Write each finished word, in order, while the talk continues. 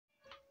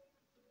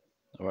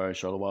All right,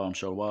 Shalom,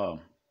 Shalom.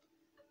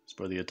 It's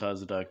Brother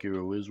Yatazadak,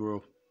 hero of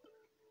Israel.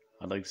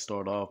 I'd like to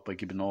start off by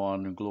giving all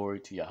honor and glory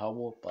to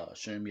Yahweh, by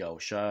Hashem,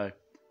 Yahushai,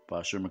 by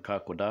Hashem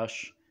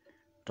Kodash.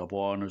 Double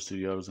honors to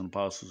the elders and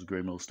apostles of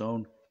Great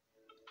Millstone.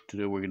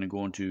 Today we're going to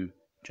go into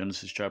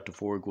Genesis chapter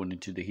 4, going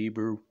into the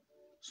Hebrew.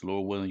 So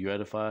Lord willing, you're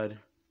edified.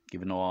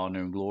 Giving all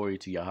honor and glory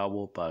to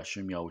Yahweh, by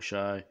Hashem,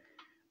 Yahushai,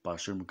 by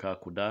Hashem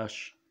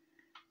Kodash.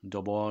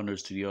 Double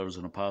honors to the elders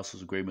and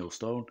apostles of Great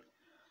Millstone.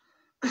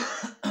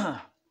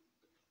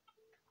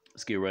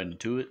 Let's get right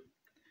into it.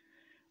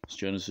 It's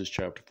Genesis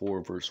chapter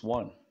 4, verse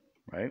 1,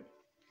 right?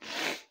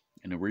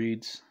 And it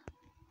reads,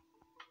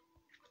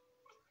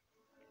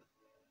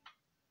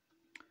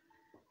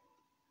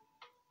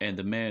 "And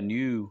the man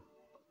knew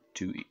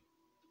to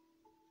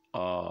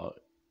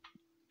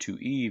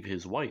Eve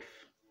his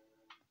wife,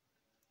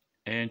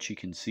 and she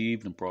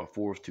conceived and brought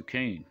forth to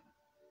Cain.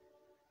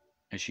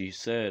 And she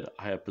said,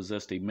 I have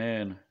possessed a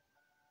man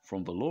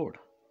from the Lord.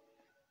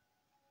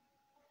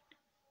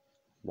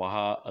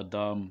 Waha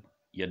Adam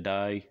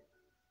Yadai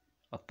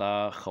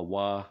Atha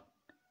Chawa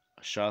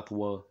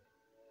Ashathwa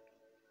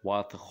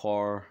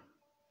Wathachar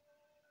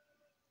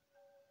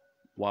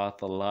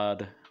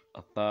Wathalad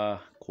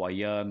Atha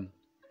Kwayan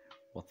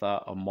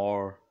Watha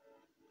Amar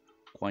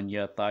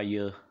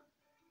Kwanyathaya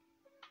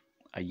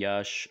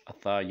Ayash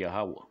Atha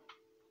Yahweh."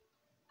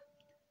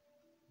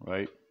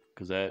 Right?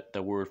 Because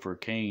that word for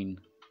Cain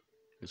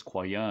is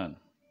Kwayan,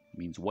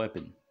 means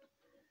weapon.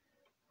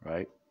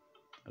 Right?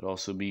 It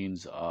also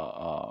means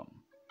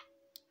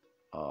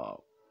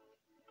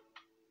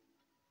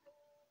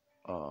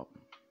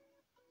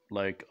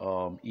like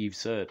Eve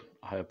said,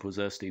 I have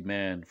possessed a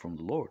man from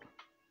the Lord.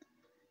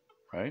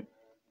 Right?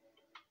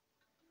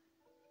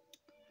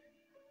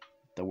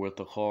 The word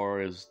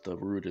Thachar is, the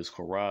root is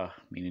Korah,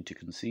 meaning to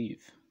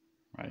conceive.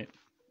 Right?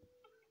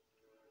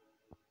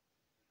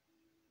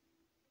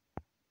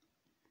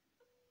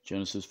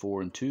 Genesis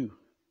 4 and 2.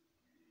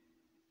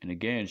 And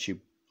again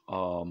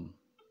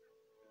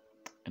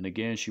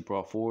she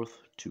brought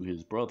forth to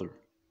his brother,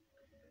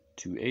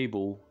 to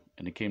Abel,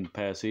 and it came to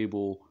pass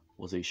Abel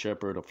was a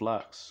shepherd of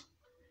flocks,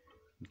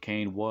 and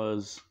Cain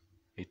was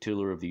a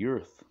tiller of the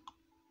earth.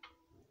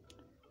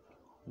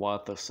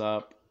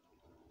 Wathasap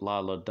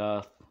la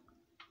ladath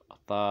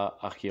atha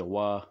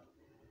achyawa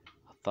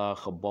atha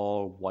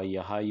chabal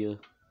wayahaya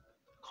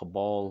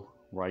chabal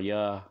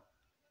raya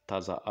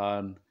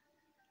tazaan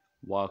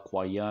wa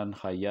kwayan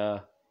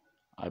haya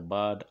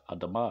ibad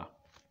adama.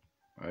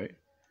 Right?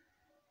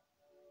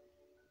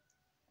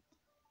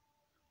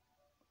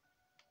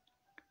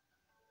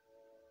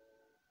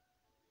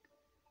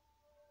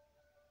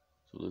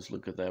 So let's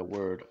look at that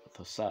word,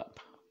 thasap,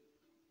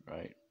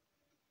 right?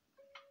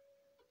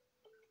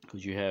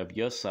 Because you have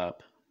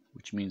yasap,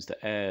 which means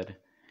to add,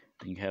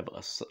 then you have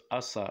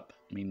asap,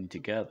 meaning to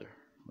gather,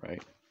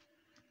 right?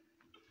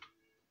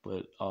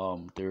 But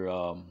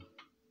they're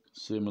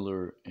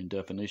similar in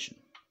definition.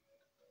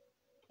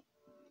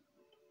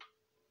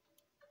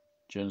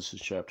 Genesis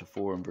chapter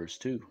 4 and verse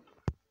 2.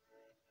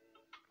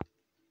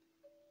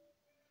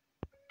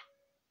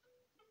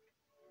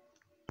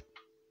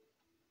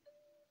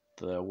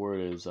 So that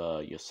word is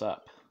yasap,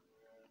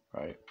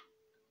 right?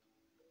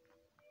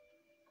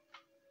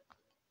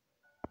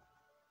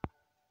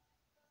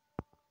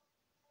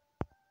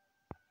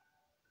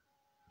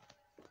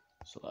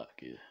 So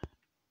like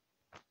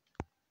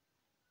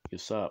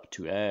yasap,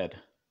 to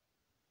add.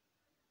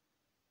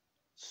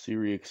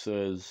 Syriac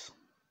says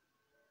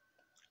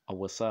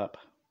awasap,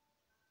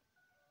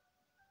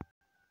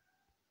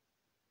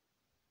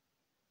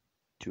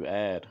 to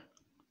add,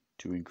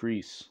 to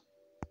increase,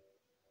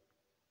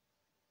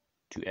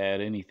 to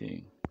add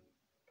anything,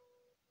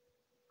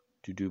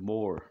 to do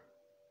more,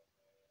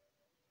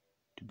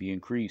 to be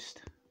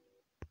increased,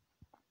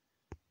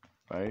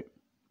 right?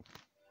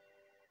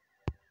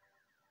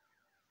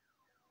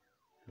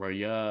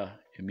 Raya,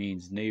 it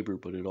means neighbor,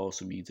 but it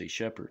also means a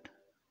shepherd,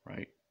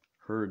 right?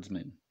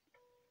 Herdsman,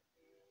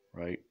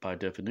 right? By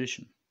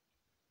definition.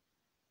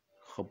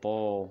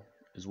 Chabal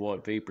is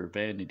what? Vapor,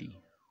 vanity,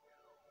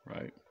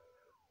 right?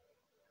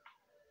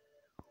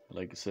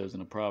 Like it says in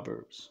the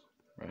Proverbs,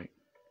 right?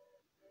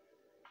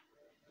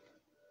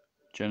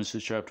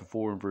 Genesis chapter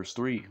 4 and verse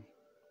 3.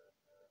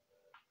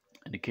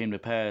 And it came to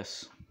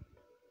pass,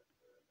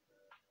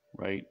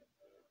 right,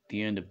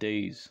 the end of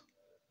days,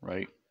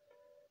 right,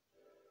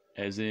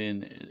 as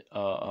in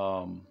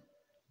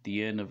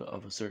the end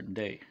of a certain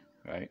day,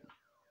 right,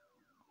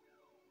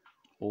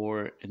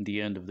 or in the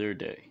end of their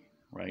day,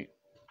 right,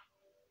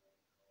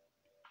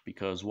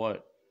 because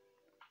what,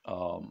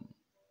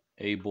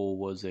 Abel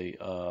was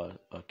a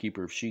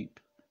keeper of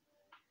sheep.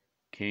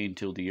 Cain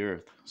tilled the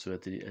earth. So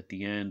at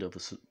the end of a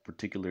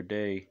particular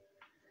day,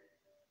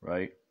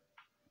 right,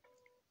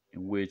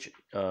 in which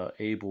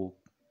Abel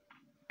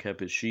kept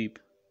his sheep,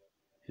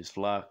 his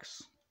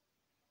flocks,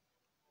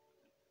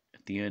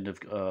 at the end of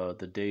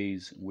the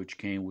days in which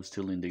Cain was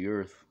tilling the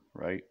earth,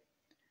 right?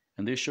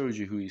 And this shows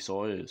you who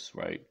Esau is,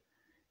 right?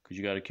 Because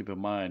you got to keep in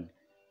mind,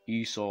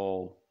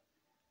 Esau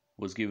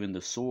was given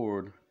the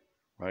sword,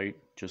 right?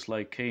 Just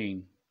like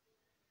Cain,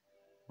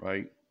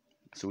 right?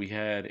 So he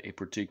had a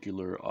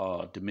particular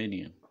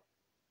dominion,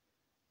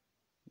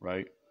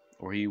 right?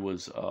 Or he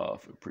was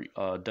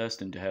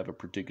destined to have a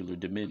particular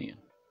dominion,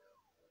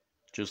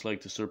 just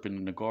like the serpent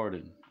in the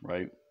garden,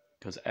 right?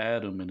 Because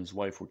Adam and his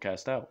wife were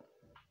cast out,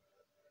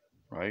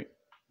 right?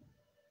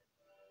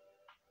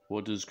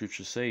 What does the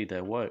scripture say?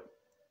 That what?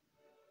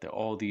 That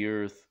all the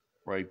earth,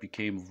 right,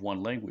 became of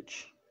one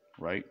language,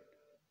 right?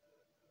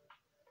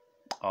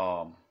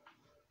 Um,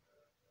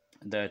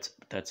 that's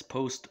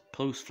post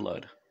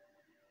flood,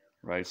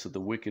 right? So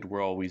the wicked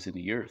were always in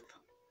the earth,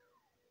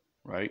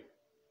 right?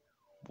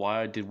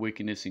 Why did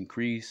wickedness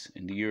increase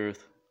in the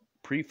earth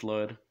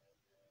pre-flood?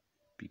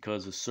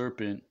 Because the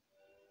serpent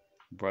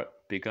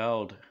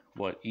beguiled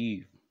what?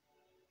 Eve,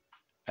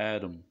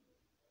 Adam,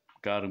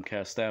 got him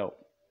cast out.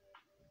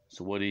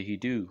 So what did he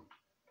do?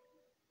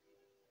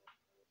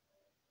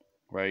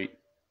 Right?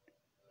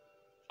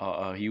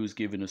 He was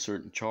given a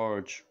certain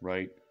charge,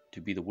 right,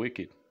 to be the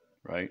wicked,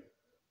 right?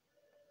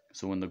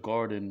 So in the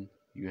garden,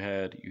 you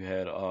had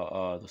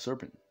the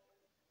serpent,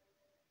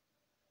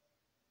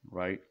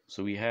 right?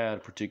 So he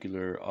had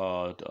particular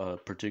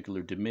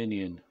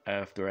dominion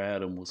after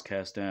Adam was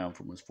cast down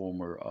from his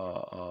former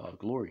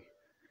glory,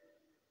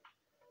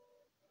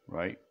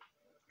 right?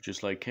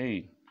 Just like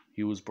Cain,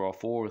 he was brought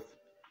forth,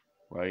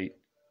 right,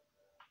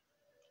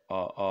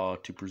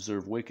 to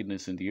preserve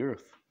wickedness in the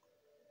earth,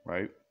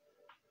 right,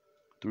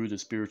 through the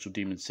spiritual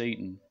demon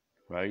Satan,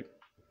 right?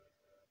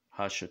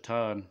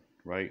 Hashatan,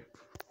 right?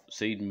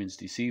 Satan means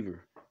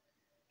deceiver.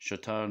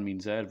 Shaitan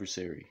means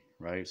adversary,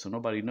 right? So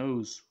nobody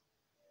knows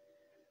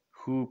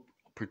who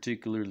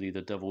particularly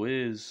the devil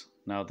is.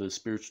 Now the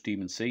spiritual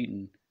demon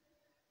Satan,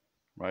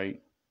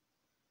 right,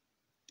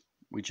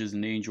 which is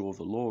an angel of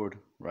the Lord,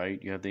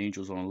 right? You have the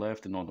angels on the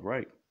left and on the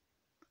right,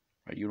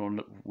 right?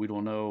 We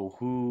don't know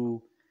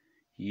who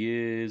he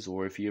is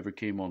or if he ever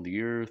came on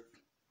the earth,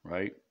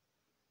 right?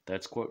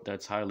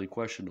 That's highly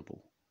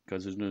questionable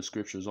because there's no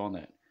scriptures on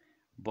that.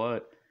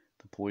 But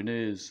the point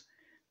is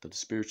that the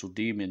spiritual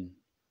demon,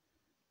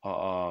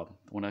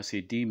 when I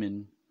say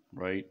demon,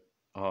 right,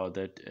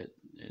 that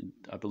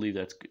I believe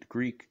that's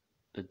Greek,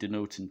 that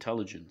denotes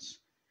intelligence,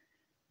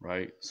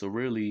 right? So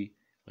really,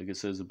 like it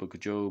says in the book of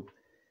Job,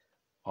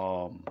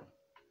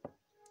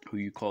 who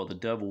you call the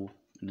devil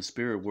in the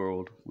spirit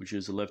world, which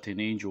is a left-hand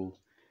angel,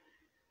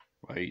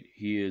 right?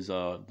 He is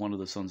one of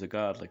the sons of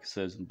God, like it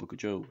says in the book of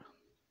Job,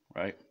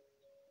 right?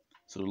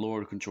 So the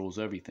Lord controls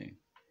everything,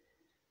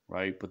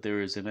 right? But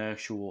there is an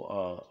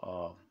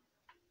actual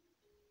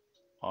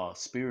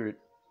spirit,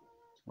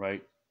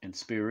 right, and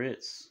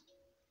spirits,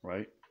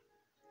 right,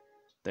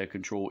 that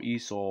control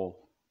Esau,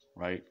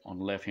 right, on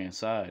the left-hand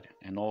side,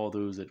 and all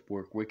those that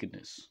work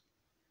wickedness,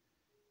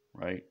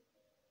 right,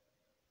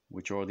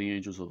 which are the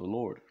angels of the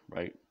Lord,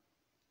 right?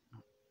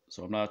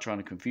 So I'm not trying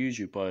to confuse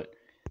you, but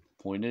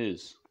the point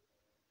is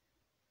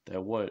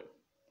that what?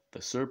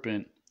 The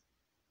serpent,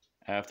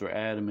 after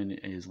Adam and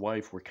his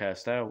wife were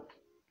cast out,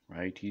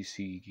 right,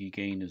 he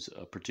gained his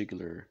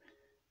particular,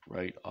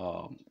 right,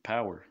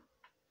 power.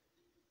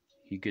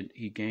 He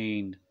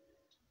gained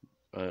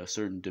a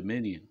certain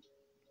dominion,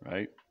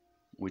 right,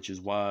 which is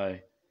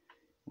why,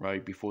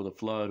 right, before the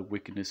flood,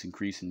 wickedness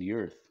increased in the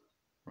earth,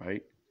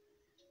 right,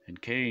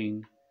 and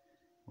Cain,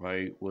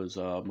 right, was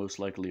most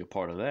likely a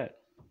part of that,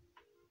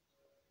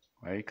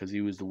 right, because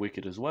he was the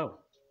wicked as well,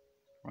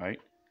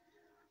 right.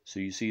 So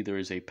you see there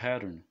is a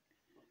pattern,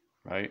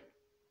 right,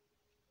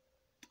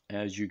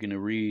 as you're going to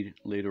read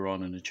later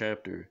on in the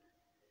chapter.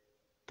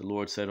 The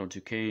Lord said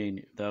unto Cain,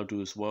 if thou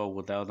doest well,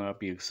 wilt thou not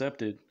be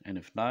accepted? And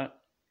if not,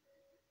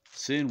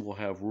 sin will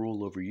have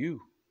rule over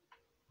you,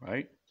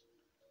 right?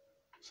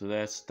 So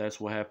that's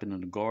what happened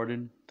in the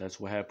garden. That's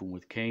what happened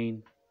with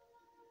Cain,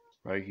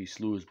 right? He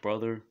slew his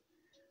brother.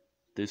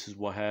 This is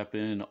what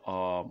happened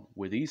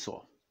with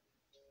Esau,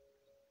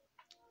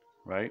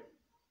 right?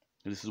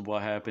 This is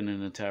what happened in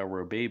the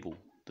Tower of Babel.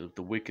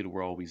 The wicked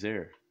were always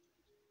there,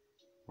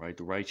 right?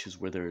 The righteous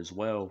were there as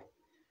well,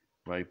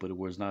 right? But it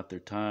was not their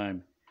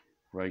time,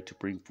 right, to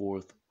bring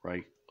forth,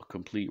 right, a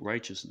complete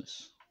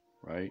righteousness,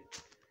 right?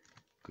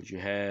 Because you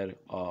had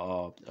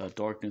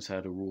darkness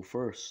had to rule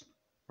first,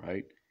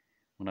 right?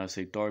 When I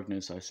say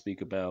darkness, I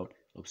speak about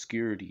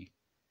obscurity,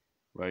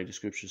 right? The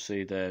scriptures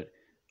say that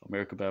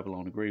America,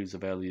 Babylon, the Great is the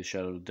valley of the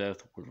shadow of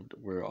death,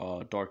 where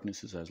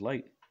darkness is as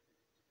light,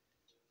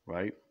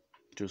 right?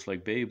 Just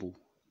like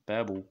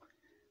Babel,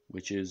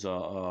 which is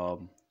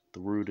the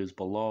root is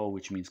balal,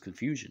 which means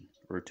confusion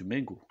or to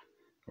mingle,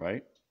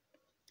 right?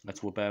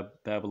 That's what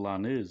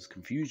Babylon is,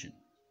 confusion.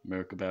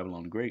 America,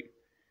 Babylon, the Great,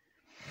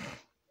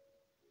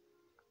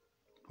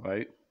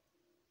 right?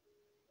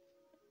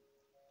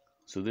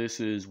 So this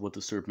is what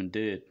the serpent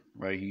did,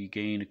 right? He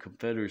gained a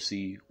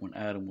confederacy when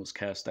Adam was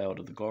cast out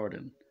of the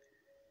garden,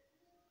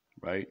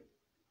 right?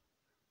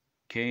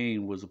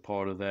 Cain was a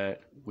part of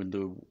that when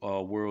the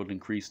world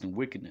increased in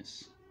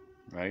wickedness,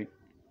 right?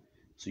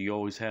 So you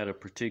always had a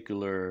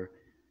particular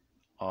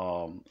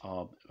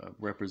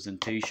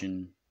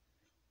representation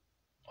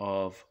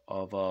of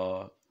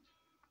the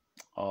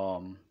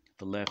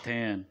left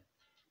hand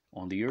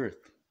on the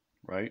earth,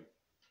 right?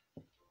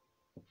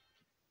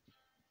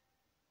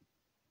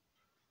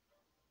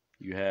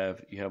 You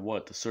have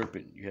what? The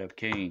serpent. You have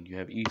Cain. You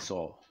have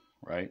Esau,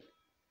 right?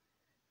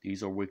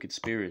 These are wicked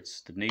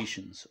spirits. The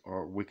nations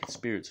are wicked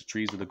spirits. The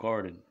trees of the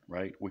garden,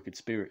 right? Wicked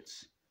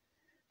spirits.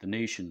 The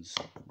nations,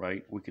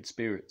 right? Wicked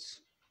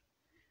spirits.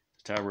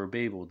 The Tower of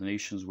Babel, the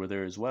nations were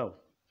there as well,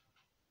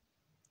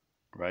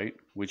 right?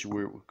 Which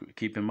were,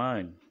 keep in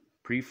mind,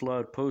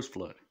 pre-flood,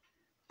 post-flood.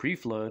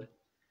 Pre-flood,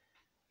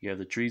 you have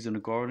the trees in the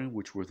garden,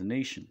 which were the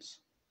nations,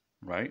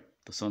 right?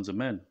 The sons of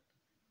men.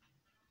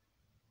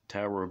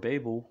 Tower of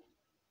Babel,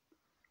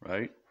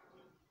 right?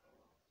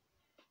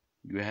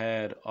 You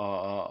had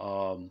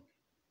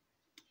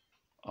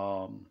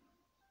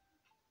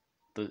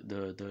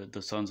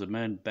the sons of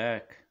men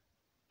back,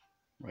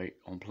 right,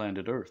 on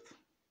planet Earth,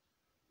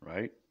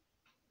 right?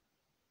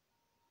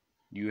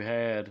 You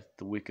had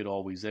the wicked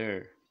always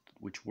there,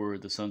 which were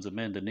the sons of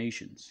men, the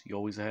nations. You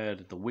always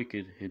had the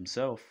wicked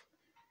himself,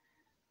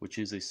 which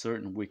is a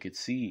certain wicked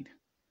seed,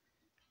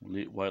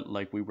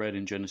 like we read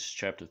in Genesis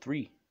chapter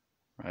 3,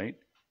 right?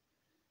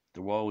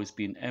 There will always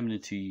be an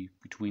enmity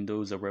between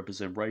those that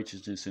represent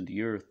righteousness in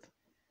the earth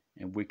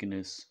and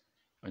wickedness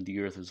in the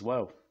earth as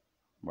well,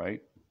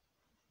 right?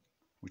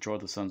 Which are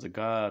the sons of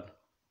God,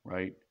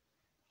 right?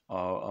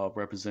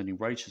 Representing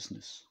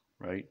righteousness,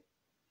 right?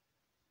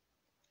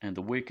 And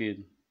the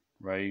wicked,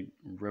 right?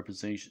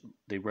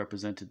 They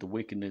represented the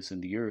wickedness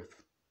in the earth,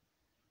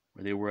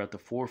 where they were at the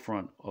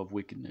forefront of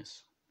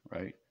wickedness,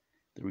 right?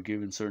 They were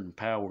given certain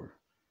power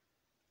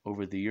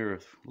over the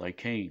earth, like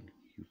Cain,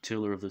 you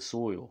tiller of the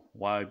soil.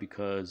 Why?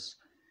 Because,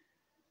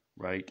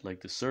 right,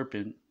 like the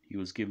serpent, he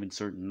was given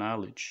certain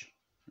knowledge,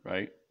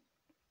 right?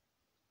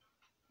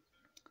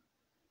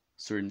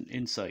 Certain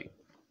insight,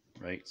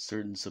 right?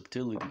 Certain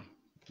subtlety,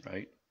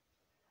 right?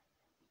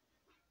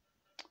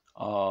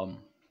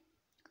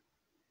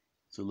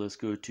 So let's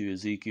go to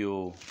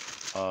Ezekiel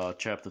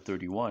chapter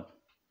 31,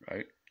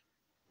 right?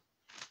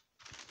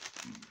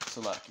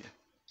 Salakia.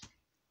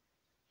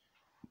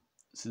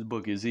 This is the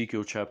book of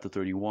Ezekiel chapter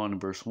 31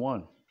 verse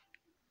 1.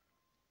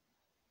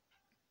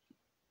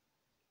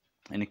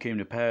 And it came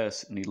to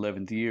pass in the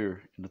 11th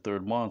year, in the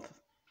 3rd month,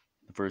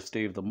 the first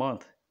day of the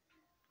month,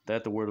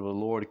 that the word of the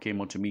Lord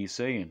came unto me,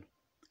 saying,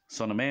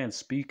 Son of man,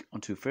 speak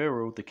unto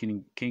Pharaoh, the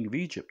king of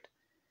Egypt,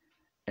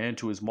 and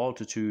to his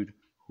multitude,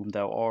 whom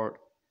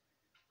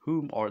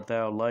art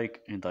thou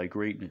like in thy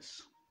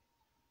greatness?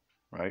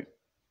 Right?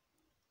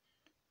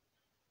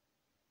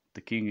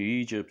 The king of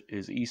Egypt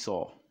is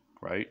Esau,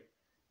 right?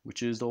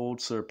 Which is the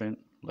old serpent,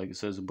 like it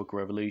says in the book of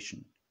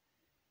Revelation,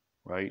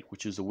 right?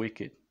 Which is the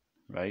wicked,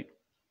 right?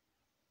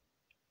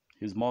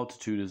 His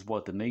multitude is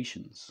what? The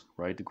nations,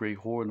 right? The great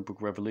whore in the book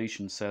of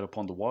Revelation sat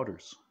upon the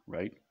waters,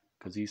 right?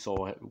 Because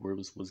Esau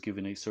was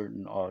given a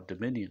certain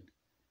dominion,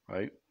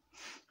 right?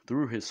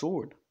 Through his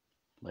sword,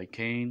 like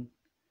Cain,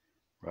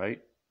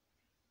 right?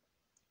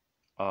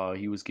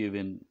 He was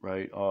given,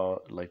 right,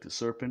 like the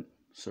serpent.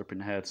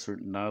 Serpent had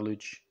certain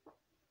knowledge,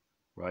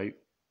 right?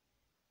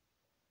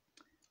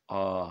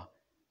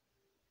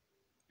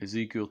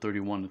 Ezekiel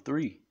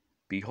 31:3.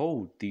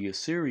 Behold, the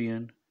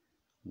Assyrian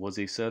was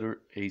a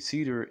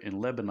cedar in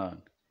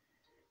Lebanon,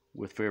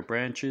 with fair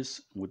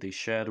branches, with a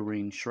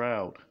shadowing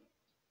shroud.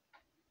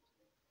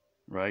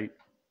 Right?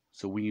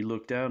 So when you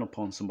look down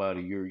upon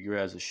somebody, you're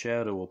as a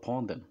shadow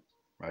upon them,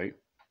 right?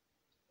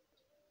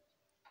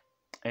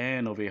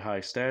 And of a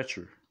high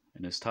stature,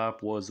 and his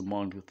top was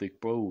among the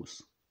thick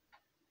boughs,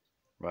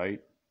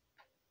 right?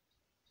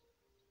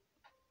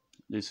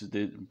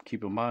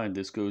 Keep in mind,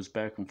 this goes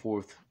back and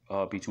forth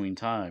between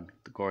time,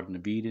 the Garden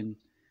of Eden,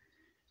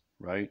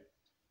 right?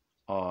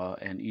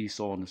 And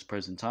Esau in his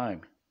present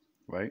time,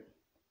 right?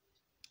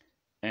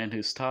 And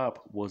his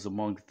top was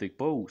among the thick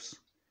boughs.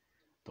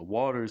 The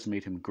waters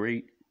made him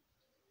great.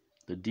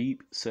 The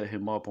deep set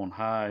him up on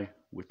high,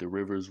 with the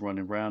rivers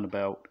running round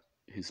about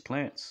his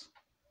plants,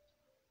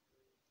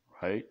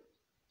 right?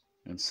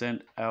 And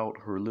sent out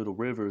her little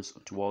rivers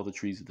to all the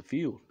trees of the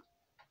field,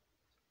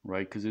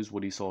 right? Because this is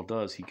what Esau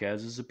does. He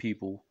gathers the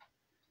people,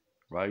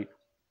 right?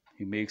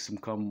 He makes them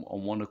come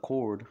on one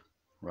accord,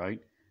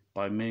 right?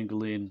 By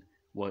mingling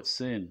what?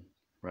 Sin,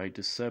 right?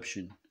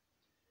 Deception,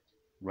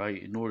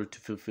 right? In order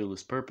to fulfill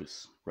his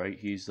purpose, right?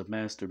 He's the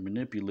master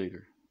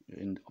manipulator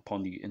in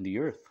the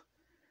earth.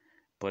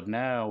 But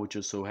now it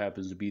just so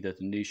happens to be that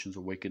the nations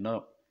are waking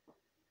up,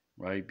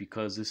 right?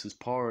 Because this is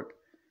part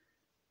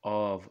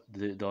of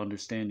the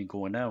understanding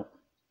going out,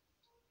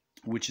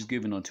 which is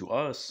given unto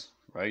us,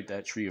 right?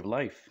 That tree of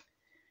life,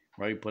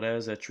 right? But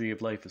as that tree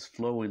of life is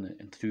flowing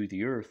through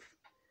the earth,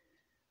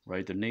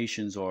 right? The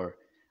nations are,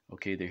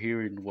 okay, they're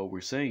hearing what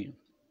we're saying,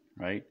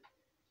 right?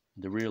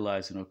 They're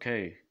realizing,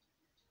 okay,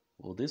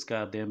 well, this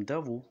goddamn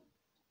devil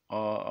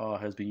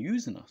has been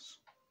using us,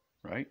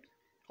 right?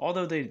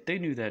 Although they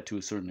knew that to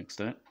a certain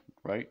extent,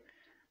 right?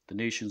 The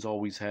nations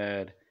always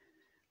had,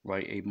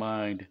 right, a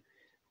mind,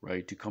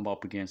 right, to come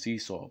up against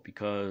Esau,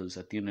 because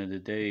at the end of the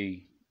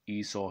day,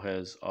 Esau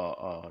has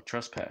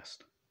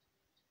trespassed,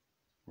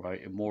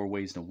 right, in more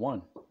ways than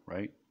one,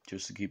 right?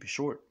 Just to keep it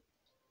short.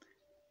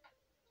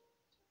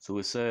 So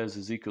it says,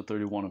 Ezekiel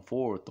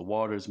 31:4, the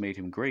waters made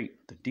him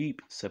great, the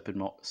deep set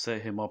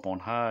him up on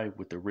high,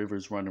 with the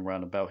rivers running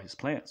round about his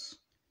plants.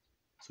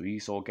 So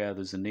Esau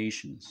gathers the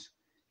nations,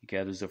 he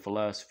gathers their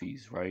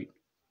philosophies, right?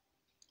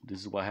 This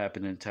is what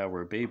happened in the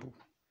Tower of Babel,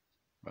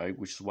 right?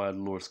 Which is why the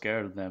Lord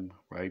scattered them,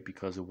 right?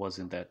 Because it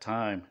wasn't that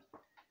time,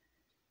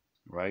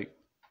 right?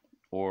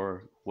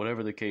 Or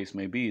whatever the case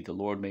may be, the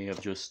Lord may have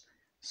just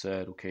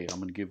said, okay, I'm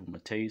going to give them a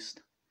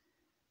taste,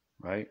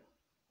 right?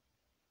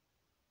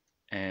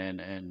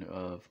 And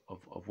of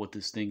what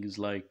this thing is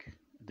like.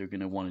 They're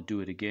going to want to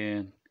do it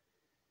again,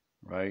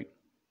 right?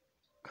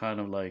 Kind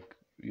of like,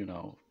 you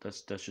know,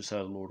 that's just how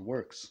the Lord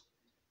works.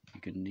 He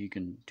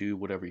can do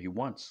whatever he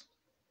wants,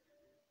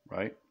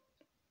 right?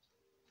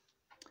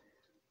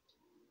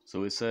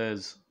 So it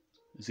says,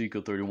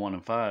 Ezekiel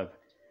 31:5,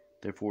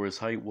 therefore his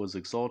height was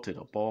exalted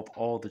above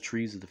all the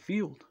trees of the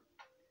field,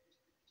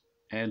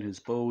 and his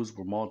boughs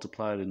were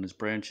multiplied, and his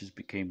branches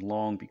became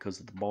long because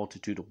of the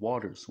multitude of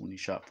waters when he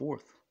shot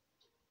forth.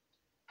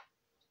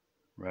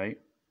 Right?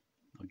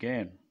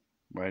 Again,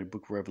 right?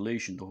 Book of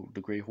Revelation, the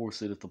great horse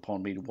sitteth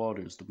upon many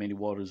waters. The many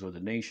waters are the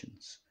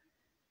nations.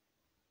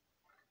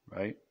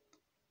 Right?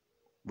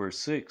 Verse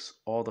 6,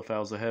 all the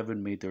fowls of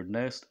heaven made their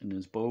nest in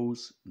his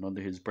boughs, and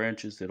under his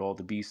branches did all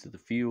the beasts of the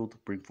field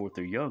bring forth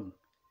their young.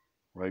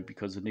 Right?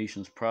 Because the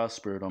nations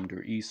prospered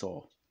under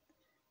Esau,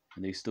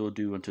 and they still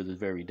do unto this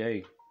very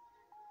day.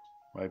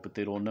 Right? But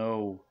they don't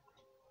know,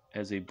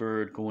 as a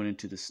bird going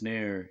into the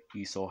snare,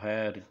 Esau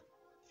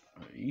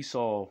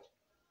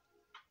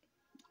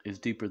is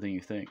deeper than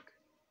you think.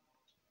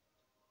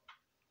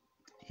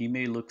 He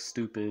may look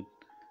stupid,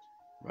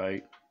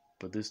 right?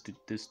 But this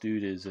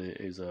dude is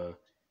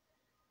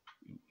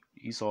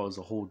Esau is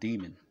a whole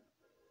demon,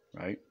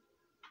 right?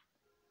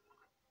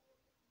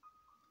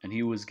 And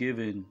he was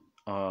given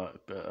a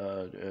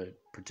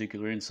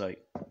particular insight,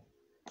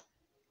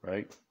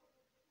 right?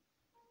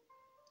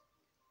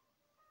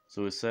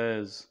 So it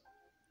says,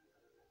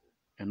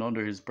 and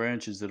under his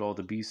branches did all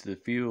the beasts of the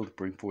field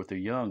bring forth their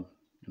young,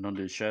 and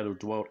under his shadow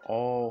dwelt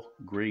all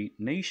great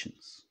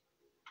nations.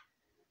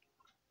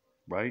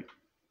 Right?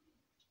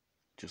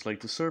 Just like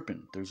the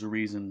serpent, there's a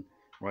reason,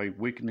 right?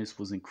 Wickedness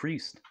was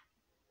increased.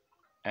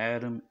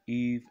 Adam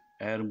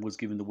was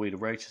given the way to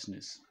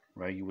righteousness,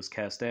 right? He was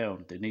cast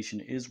down. The nation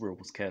of Israel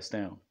was cast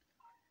down.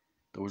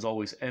 There was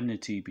always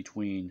enmity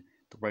between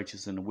the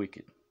righteous and the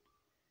wicked,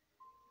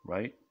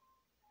 right?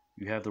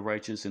 You have the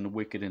righteous and the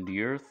wicked in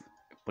the earth,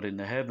 but in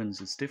the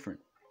heavens it's different.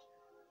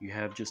 You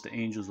have just the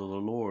angels of the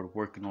Lord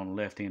working on the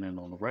left hand and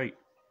on the right.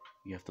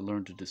 You have to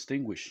learn to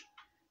distinguish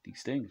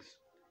these things,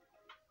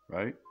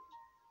 right?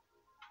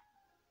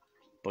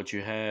 But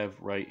you have,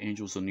 right,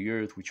 angels on the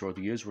earth, which are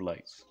the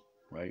Israelites,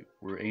 right?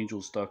 We're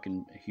angels stuck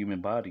in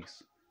human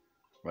bodies,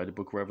 right? The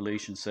book of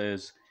Revelation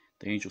says,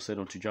 the angel said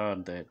unto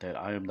John that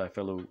I am thy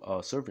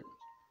fellow servant,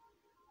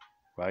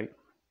 right?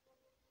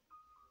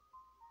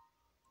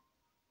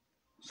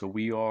 So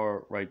we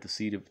are, right, the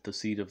seed of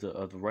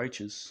the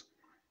righteous.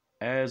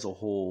 As a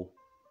whole,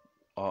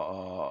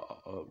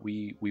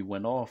 we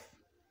went off,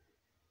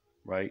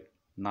 right?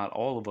 Not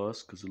all of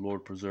us, because the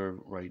Lord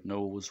preserved, right?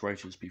 Noah was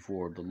righteous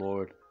before the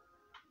Lord,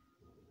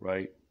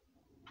 right?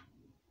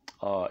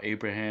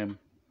 Abraham,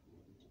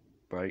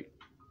 right?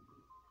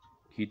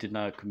 He did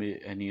not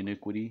commit any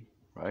iniquity,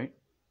 right?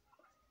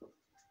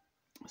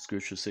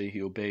 Scriptures say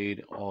he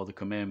obeyed all the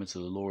commandments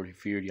of the Lord. He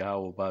feared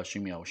Yahweh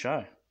Ba'ashem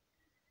Yahushai,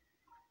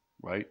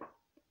 right?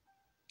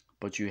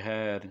 But you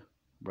had,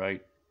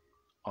 right?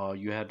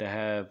 You had to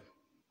have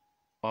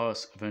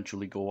us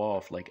eventually go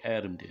off like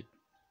Adam did,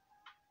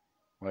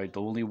 right? The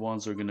only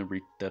ones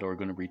that are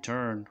gonna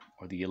return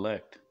are the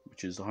elect,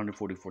 which is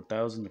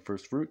 144,000, the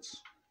first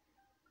fruits,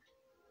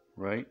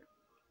 right?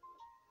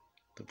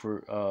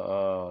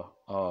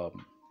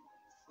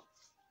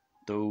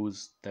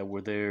 Those that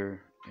were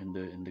there in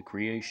the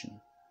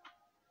creation,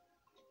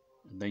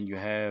 and then you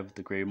have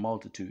the great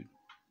multitude.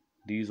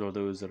 These are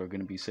those that are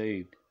going to be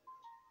saved,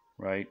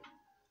 right?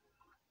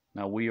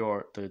 Now we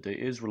are the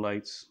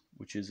Israelites,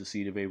 which is the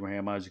seed of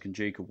Abraham, Isaac, and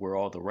Jacob. We're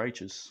all the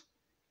righteous,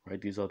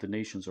 right? These other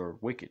nations are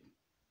wicked,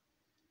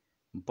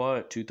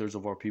 but 2/3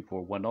 of our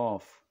people went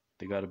off.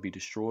 They got to be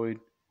destroyed.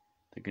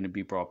 They're going to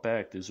be brought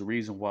back. There's a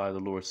reason why the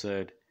Lord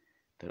said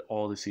that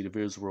all the seed of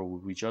Israel will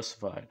be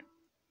justified,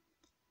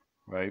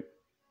 right?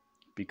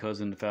 Because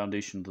in the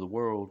foundation of the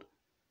world,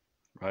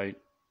 right,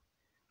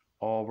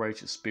 all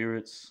righteous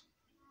spirits,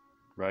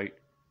 right,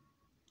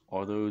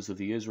 are those of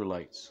the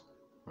Israelites,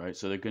 right?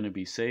 So they're going to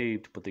be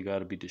saved, but they got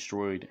to be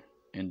destroyed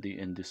in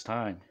this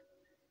time,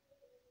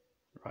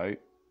 right?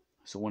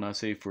 So when I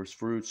say first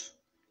fruits,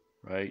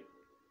 right,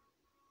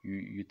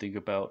 you think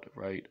about,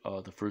 right,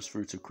 the first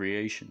fruits of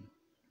creation,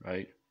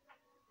 right,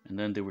 and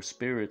then there were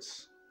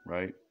spirits,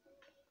 right,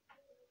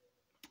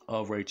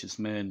 of righteous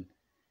men,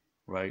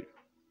 right,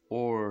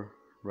 or,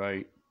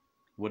 right,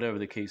 whatever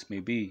the case may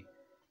be.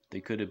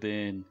 They could have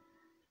been,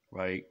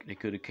 right, they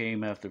could have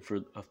came after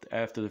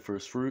the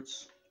first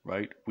fruits,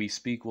 right? We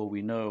speak what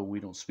we know, we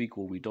don't speak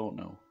what we don't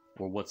know,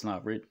 or what's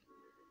not written,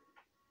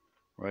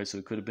 right? So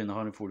it could have been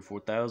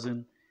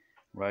 144,000.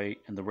 right?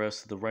 And the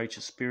rest of the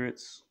righteous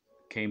spirits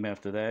came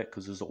after that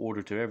because there's an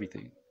order to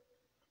everything.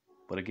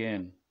 But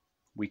again,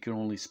 we can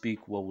only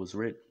speak what was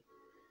written,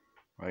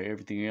 right?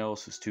 Everything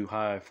else is too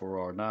high for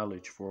our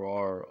knowledge, for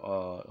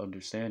our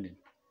understanding,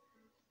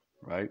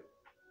 right?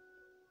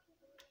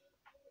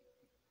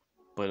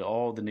 But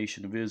all the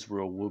nation of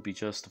Israel will be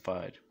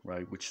justified,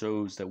 right? Which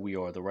shows that we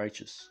are the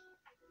righteous,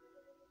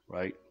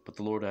 right? But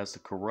the Lord has to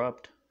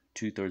corrupt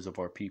 2/3 of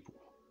our people,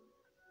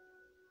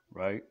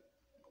 right?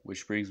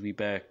 Which brings me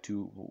back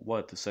to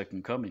what? The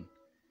second coming,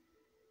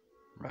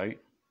 right?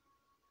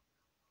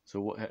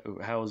 So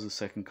how is the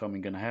second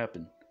coming going to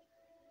happen,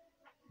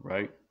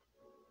 right?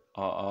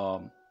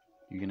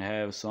 You can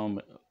have some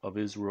of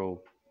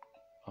Israel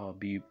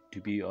be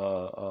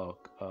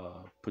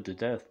put to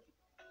death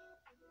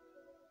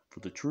for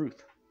the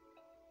truth.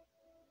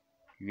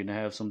 You're going to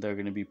have some that are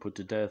going to be put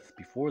to death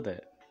before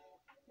that.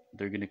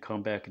 They're going to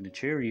come back in the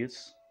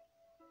chariots.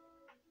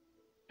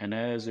 And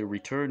as they're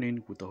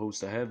returning with the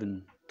host of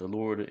heaven, the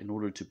Lord, in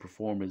order to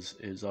perform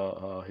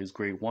his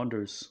great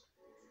wonders,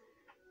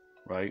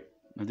 right?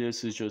 And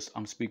this is just,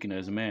 I'm speaking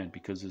as a man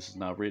because this is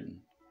not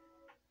written,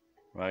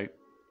 right?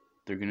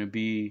 They're going to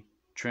be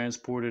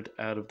transported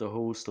out of the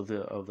host of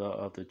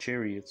the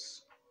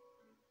chariots,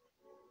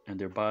 and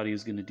their body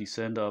is going to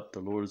descend up. The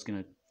Lord is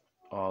going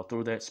to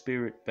throw that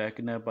spirit back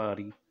in that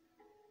body,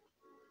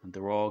 and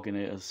they're all going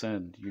to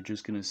ascend. You're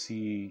just going to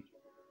see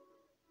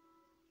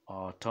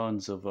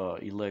tons of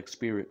elect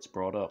spirits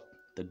brought up,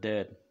 the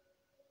dead,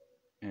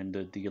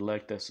 and the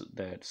elect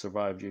that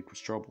survived Jacob's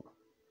trouble,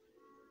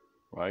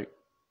 right?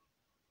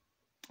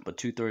 But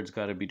 2/3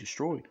 got to be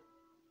destroyed,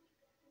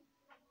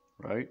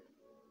 right?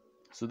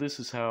 So this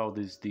is how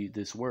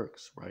this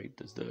works, right?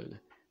 This the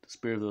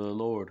spirit of the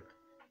Lord,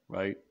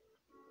 right?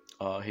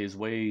 His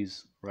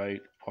ways,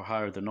 right, are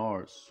higher than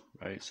ours,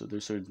 right? So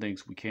there's certain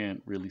things we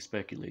can't really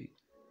speculate.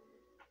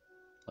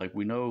 Like,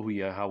 we know who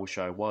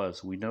Yahushua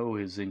was. We know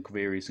his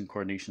various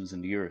incarnations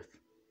in the earth,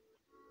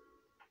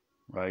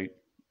 right?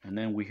 And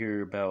then we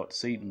hear about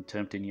Satan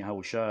tempting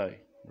Yahushua,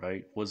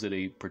 right? Was it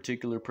a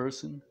particular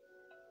person?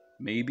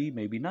 Maybe,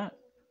 maybe not.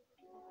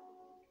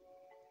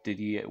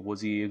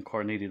 Was he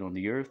incarnated on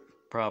the earth?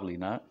 Probably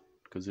not,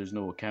 because there's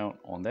no account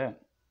on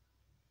that,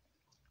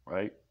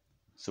 right?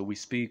 So we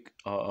speak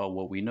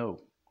what we know,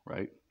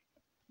 right?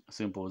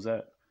 Simple as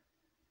that,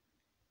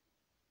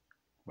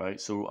 right?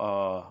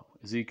 So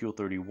Ezekiel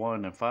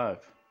 31:5,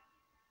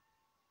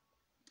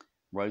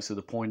 right? So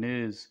the point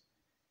is,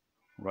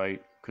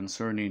 right,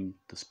 concerning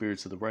the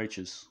spirits of the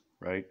righteous,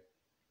 right?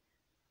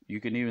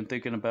 You can even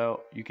think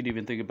about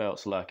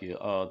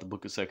Salakia, the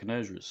book of Second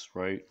Ezra,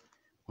 right?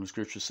 When the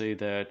scriptures say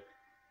that,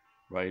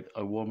 right,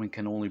 a woman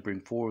can only bring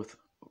forth,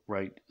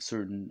 right,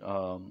 certain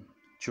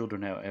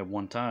children at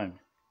one time,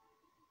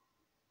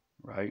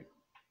 right?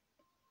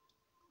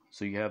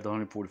 So you have the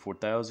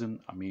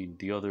 144,000. I mean,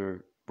 the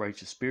other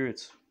righteous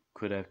spirits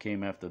could have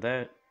came after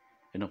that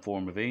in the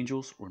form of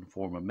angels or in the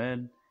form of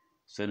men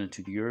sent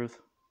into the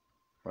earth,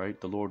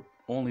 right?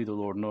 Only the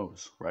Lord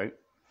knows, right?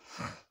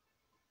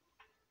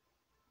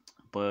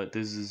 But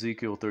this is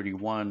Ezekiel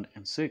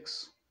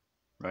 31:6,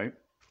 right?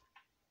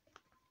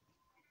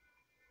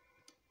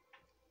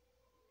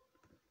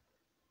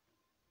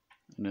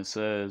 And it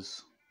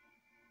says,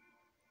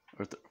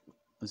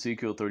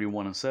 Ezekiel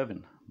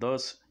 31:7,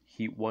 thus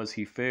was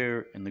he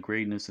fair in the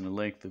greatness and the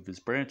length of his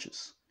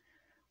branches,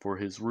 for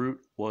his root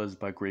was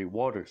by great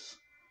waters,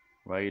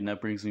 right? And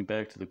that brings me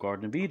back to the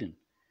Garden of Eden.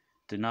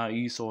 Did not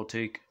Esau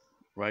take,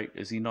 right?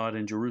 Is he not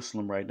in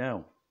Jerusalem right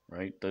now,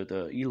 right?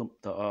 The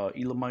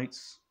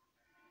Elamites,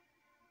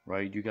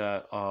 right? You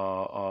got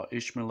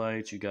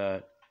Ishmaelites, you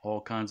got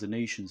all kinds of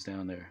nations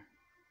down there,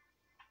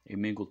 a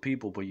mingled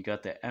people, but you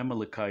got the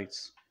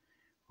Amalekites,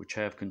 which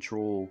have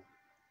control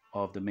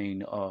of the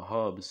main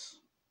hubs,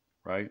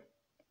 right?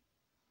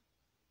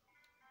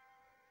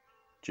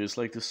 Just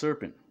like the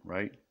serpent,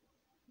 right?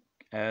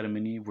 Adam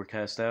and Eve were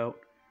cast out,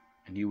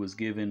 and he was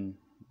given,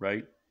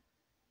 right,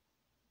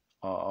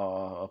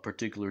 a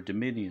particular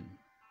dominion.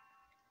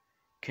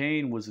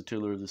 Cain was a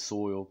tiller of the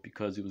soil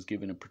because he was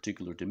given a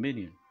particular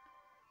dominion,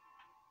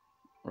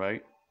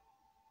 right?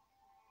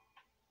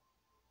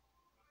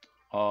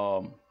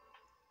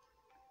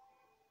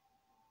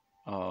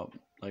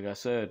 Like I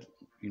said,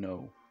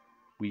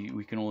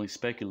 we can only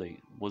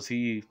speculate. Was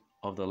he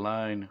of the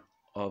line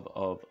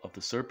of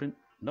the serpent?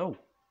 No.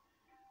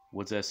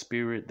 Was that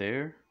spirit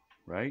there,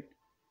 right?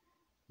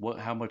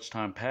 How much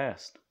time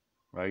passed,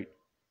 right?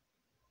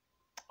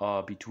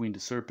 Between the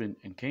serpent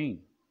and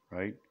Cain,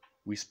 right?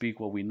 We speak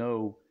what we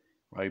know,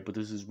 right? But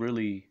this is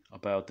really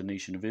about the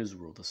nation of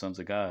Israel, the sons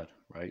of God,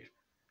 right?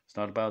 It's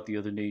not about the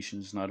other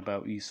nations, it's not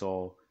about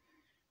Esau,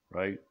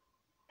 right?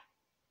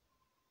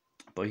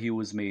 But he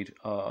was made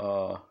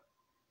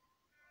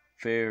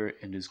fair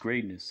in his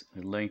greatness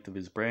and the length of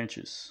his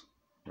branches,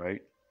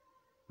 right?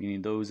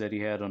 Meaning those that he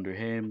had under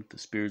him, the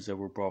spirits that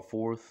were brought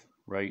forth,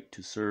 right,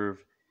 to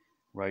serve,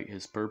 right,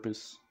 his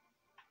purpose,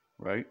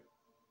 right?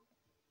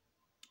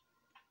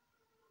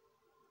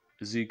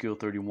 Ezekiel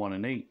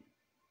 31:8,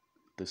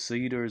 The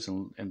cedars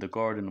and the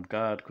garden of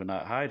God could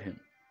not hide him.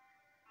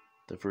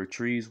 The fir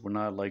trees were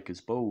not like his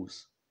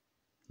boughs,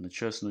 and the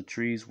chestnut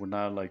trees were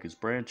not like his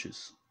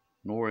branches,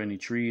 nor any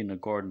tree in the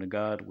garden of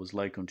God was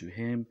like unto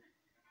him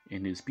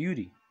in his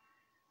beauty.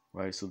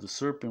 Right? So the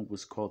serpent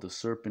was called the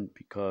serpent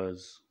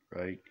because,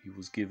 right, he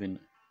was given,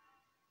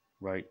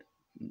 right,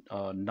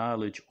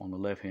 knowledge on the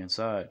left-hand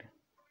side.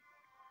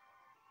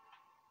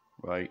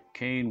 Right?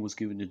 Cain was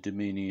given the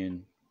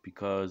dominion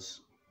because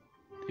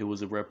it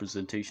was a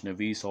representation of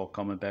Esau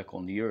coming back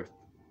on the earth,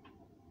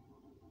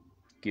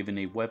 given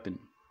a weapon,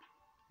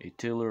 a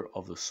tiller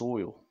of the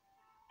soil.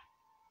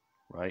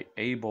 Right?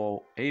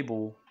 Abel,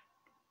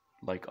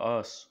 like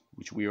us,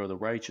 which we are the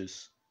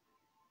righteous,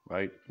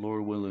 right?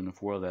 Lord willing,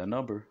 if we're that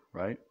number,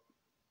 right?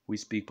 We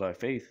speak by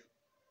faith,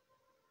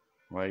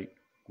 right?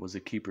 Was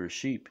a keeper of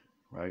sheep,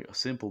 right? A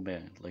simple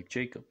man like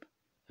Jacob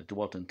that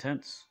dwelt in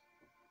tents,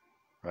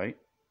 right?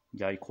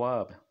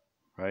 Yaquab,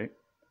 right?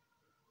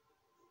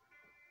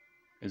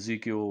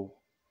 Ezekiel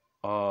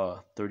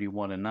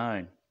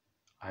 31:9.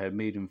 I have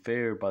made him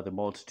fair by the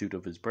multitude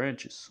of his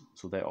branches,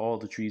 so that all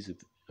the trees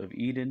of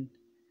Eden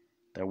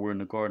that were in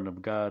the garden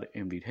of God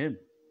envied him,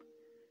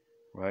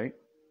 right?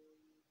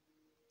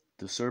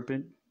 The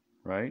serpent,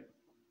 right?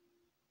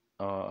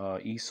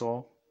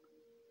 Esau,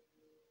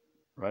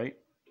 right?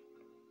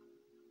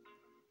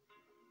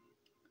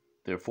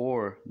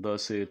 Therefore,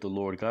 thus saith the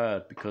Lord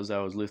God, because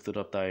thou hast lifted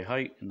up thy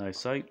height in thy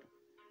sight,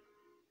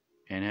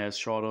 and hast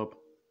shot up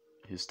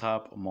his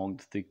top among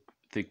the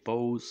thick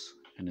boughs,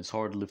 and his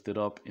heart lifted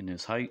up in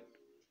his height.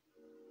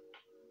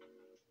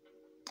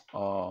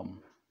 I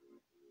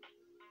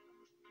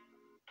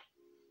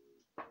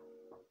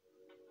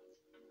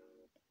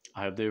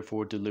have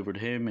therefore delivered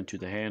him into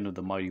the hand of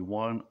the mighty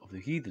one of the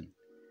heathen.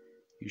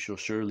 You shall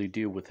surely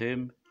deal with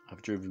him. I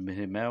have driven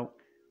him out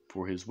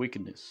for his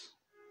wickedness.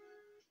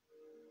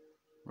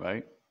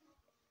 Right?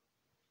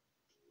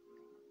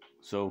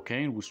 So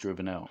Cain was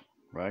driven out,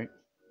 right?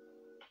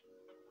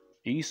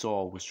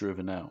 Esau was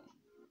driven out,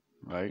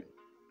 right?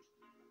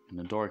 In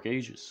the dark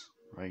ages,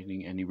 right?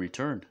 And he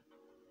returned,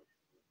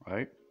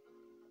 right?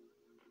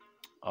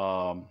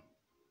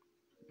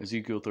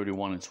 Ezekiel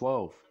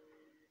 31:12.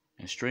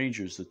 And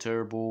strangers, the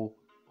terrible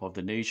of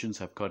the nations,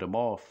 have cut him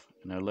off,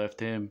 and have left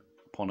him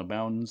upon the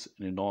mountains,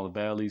 and in all the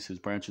valleys his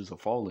branches are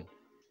fallen.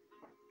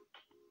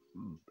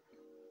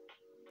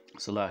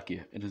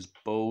 Salakia, and his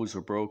bows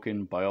are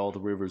broken by all the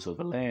rivers of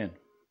the land,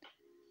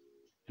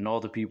 and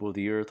all the people of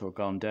the earth are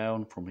gone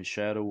down from his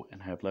shadow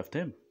and have left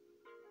him.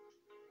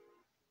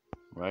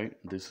 Right?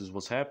 This is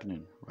what's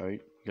happening,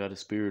 right? You got a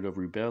spirit of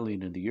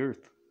rebellion in the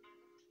earth,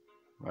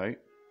 right?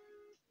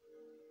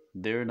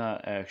 They're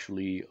not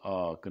actually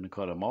going to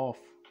cut him off,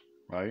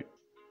 right?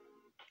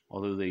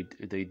 Although they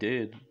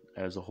did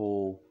as a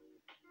whole,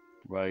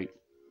 right?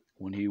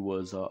 When he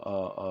was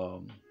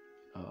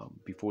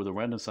before the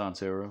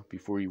Renaissance era,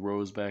 before he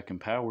rose back in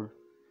power,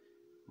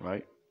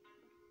 right?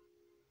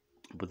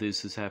 But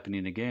this is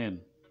happening again.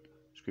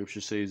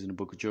 Scripture says in the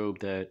book of Job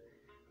that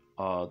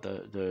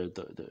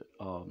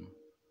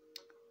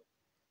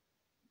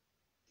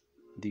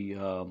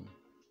the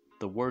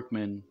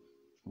workmen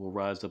will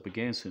rise up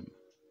against him,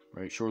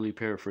 right? Shortly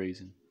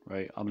paraphrasing,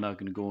 right? I'm not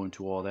going to go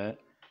into all that,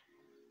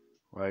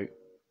 right?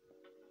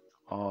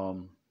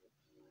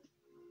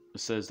 It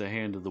says the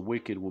hand of the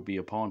wicked will be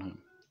upon him,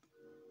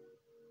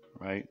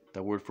 right?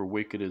 That word for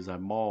wicked is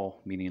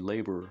amal, meaning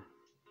laborer,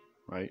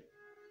 right?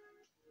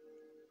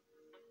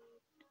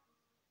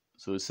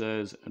 So it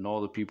says, and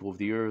all the people of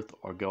the earth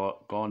are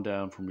gone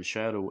down from his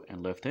shadow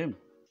and left him.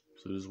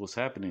 So this is what's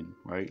happening,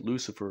 right?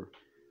 Lucifer,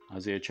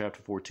 Isaiah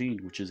chapter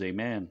 14, which is a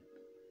man,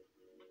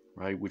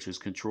 right? Which is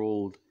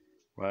controlled,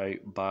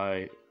 right,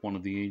 by one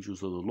of the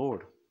angels of the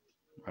Lord,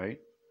 right?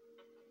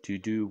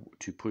 To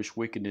push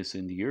wickedness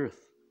in the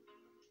earth.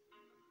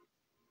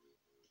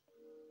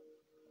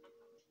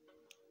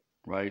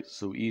 Right?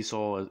 So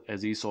Esau,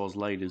 as Esau's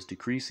light is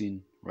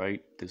decreasing,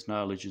 right? This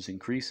knowledge is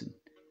increasing,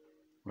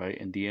 right?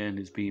 And the end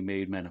is being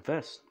made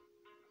manifest.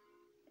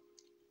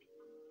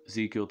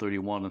 Ezekiel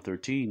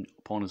 31:13,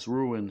 upon his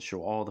ruin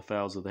shall all the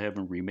fowls of the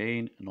heaven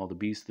remain, and all the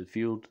beasts of the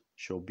field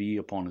shall be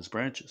upon his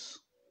branches.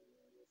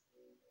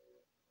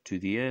 To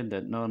the end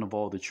that none of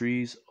all the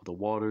trees of the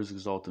waters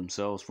exalt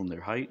themselves from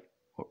their height,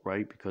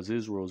 right? Because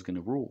Israel is going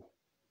to rule,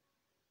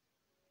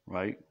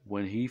 right?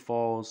 When he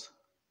falls,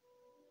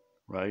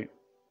 right?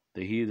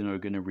 The heathen are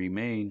going to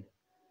remain,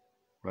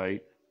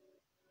 right?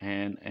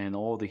 And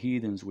all the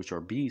heathens which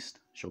are beasts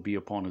shall be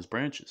upon his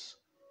branches,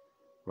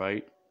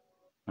 right?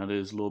 Now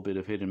there's a little bit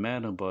of hidden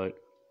manna, but,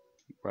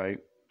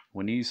 right,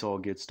 when Esau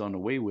gets done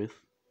away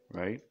with,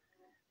 right,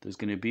 there's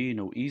going to be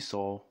no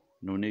Esau,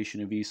 no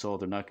nation of Esau.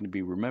 They're not going to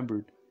be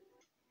remembered.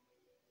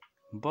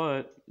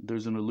 But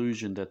there's an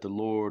illusion that the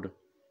Lord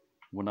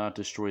will not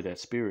destroy that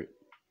spirit,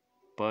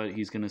 but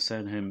he's going to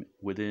send him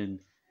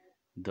within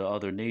the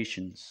other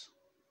nations.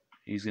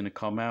 He's going to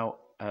come out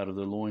of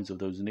the loins of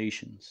those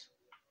nations,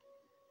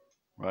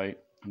 right?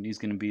 And he's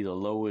going to be the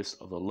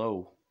lowest of the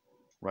low,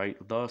 right?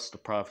 Thus, the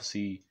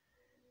prophecy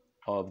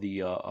of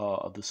the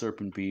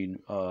serpent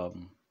being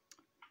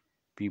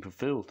being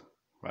fulfilled,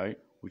 right?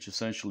 Which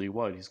essentially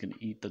what? He's going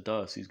to eat the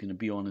dust. He's going to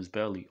be on his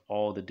belly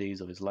all the days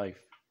of his life,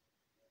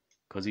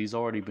 because he's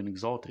already been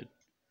exalted,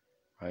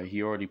 right?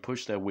 He already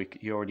pushed that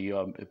he already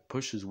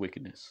pushes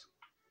wickedness,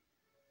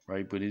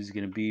 right? But he's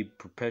going to be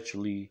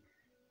perpetually,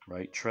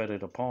 right,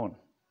 treaded upon,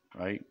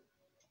 right?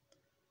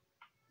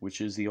 Which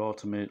is the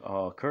ultimate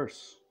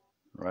curse,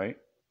 right?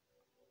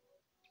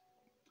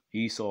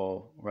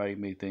 Esau, right,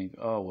 may think,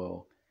 oh,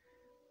 well,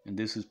 and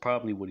this is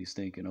probably what he's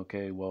thinking.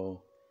 Okay,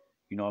 well,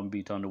 I'm going to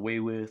be done away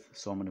with,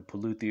 so I'm going to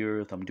pollute the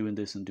earth. I'm doing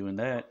this and doing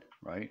that,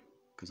 right?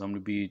 Because I'm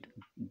going to be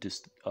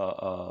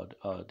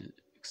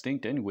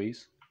extinct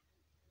anyways,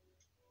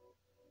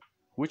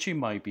 which he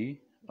might be.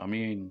 I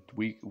mean,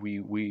 we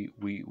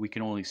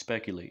can only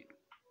speculate,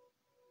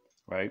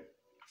 right?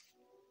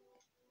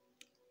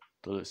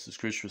 The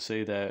scriptures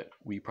say that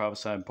we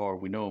prophesy in part,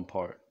 we know in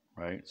part,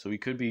 right? So he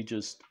could be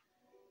just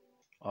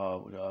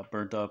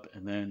burnt up,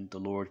 and then the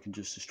Lord can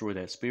just destroy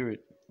that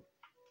spirit,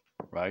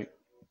 right?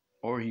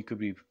 Or he could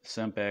be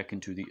sent back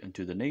into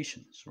the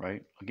nations,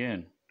 right?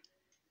 Again,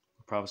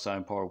 we prophesy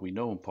in part, we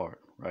know in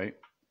part, right?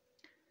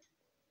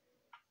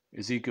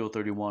 Ezekiel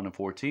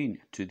 31:14,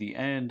 to the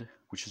end,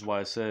 which is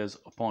why it says,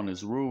 upon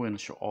his ruin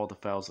shall all the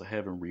fowls of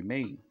heaven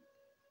remain,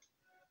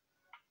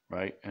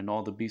 right? And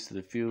all the beasts of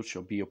the field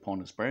shall be upon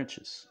his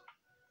branches,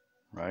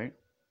 right?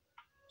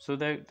 So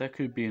that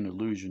could be an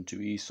allusion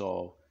to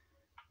Esau,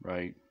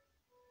 right,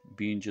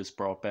 being just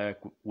brought back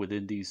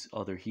within these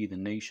other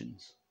heathen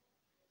nations,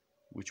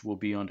 which will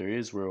be under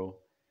Israel,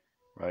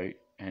 right?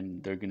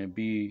 And they're going to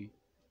be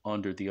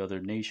under the other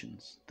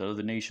nations. The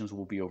other nations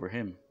will be over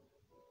him,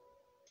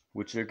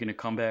 which they're going to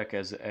come back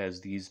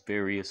as these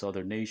various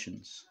other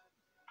nations,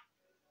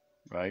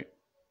 right?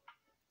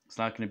 It's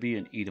not going to be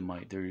an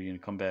Edomite. They're going to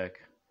come back,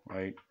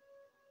 right?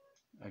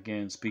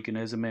 Again, speaking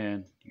as a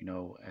man,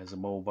 as a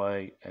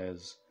Moabite,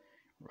 as,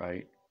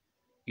 right,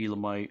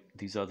 Elamite,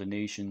 these other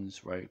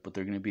nations, right? But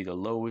they're going to be the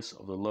lowest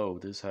of the low.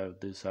 This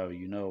how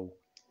you know,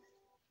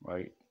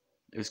 right?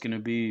 It's going to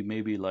be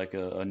maybe like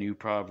a new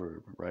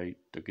proverb, right?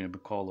 They're going to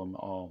call them,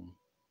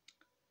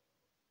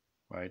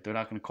 right? They're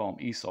not going to call him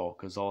Esau,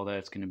 because all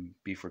that's going to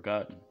be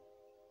forgotten,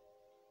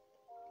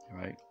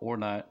 right? Or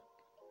not,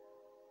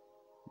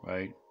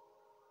 right?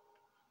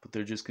 But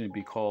they're just going to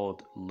be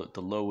called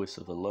the lowest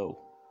of the low,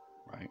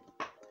 right?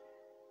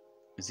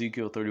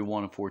 Ezekiel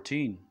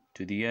 31:14,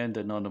 to the end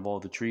that none of all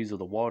the trees of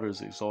the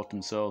waters exalt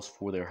themselves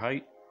for their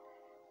height,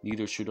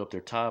 neither shoot up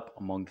their top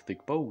among the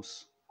thick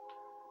boughs,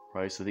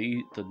 right? So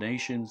the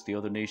nations, the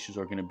other nations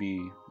are going to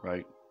be,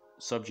 right,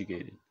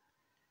 subjugated.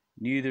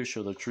 Neither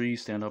shall the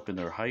trees stand up in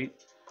their height,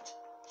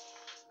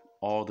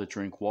 all that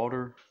drink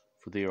water,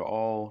 for they are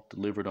all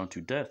delivered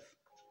unto death,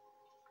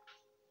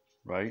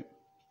 right?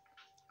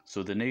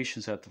 So the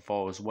nations have to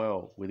fall as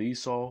well with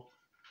Esau,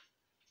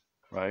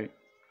 right?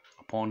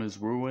 Upon his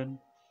ruin,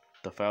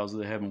 the fowls of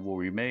the heaven will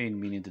remain,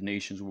 meaning the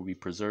nations will be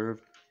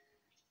preserved,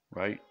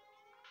 right?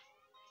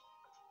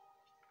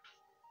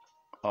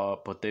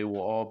 But they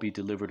will all be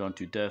delivered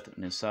unto death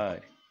and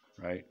inside,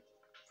 right?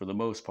 For the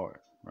most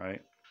part,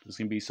 right? There's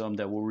going to be some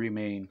that will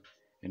remain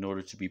in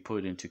order to be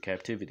put into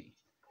captivity.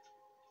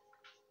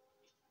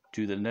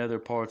 To the nether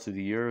parts of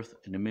the earth,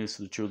 in the midst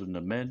of the children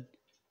of men,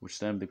 which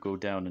them that go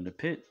down in the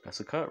pit.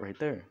 That's a cut right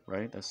there,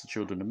 right? That's the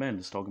children of men.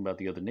 It's talking about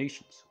the other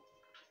nations.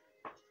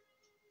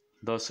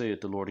 Thus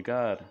saith the Lord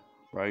God,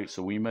 right?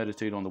 So when you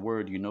meditate on the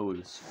word, you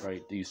notice,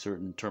 right, these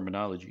certain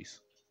terminologies.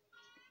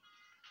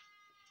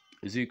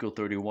 Ezekiel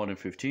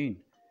 31:15.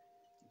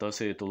 Thus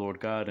saith the Lord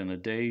God, in a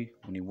day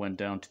when he went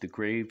down to the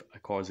grave, I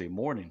caused a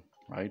mourning,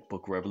 right?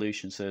 Book of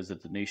Revelation says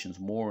that the nations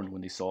mourned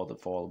when they saw the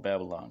fall of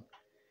Babylon,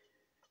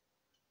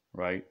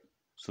 right?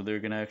 So they're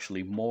going to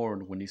actually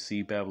mourn when they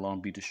see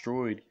Babylon be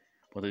destroyed,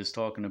 but it's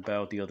talking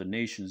about the other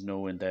nations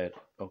knowing that,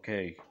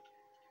 okay,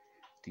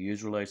 the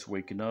Israelites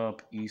waking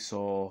up,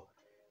 Esau,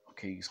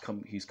 okay,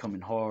 he's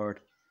coming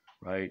hard,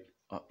 right?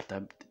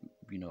 That,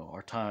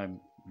 our time,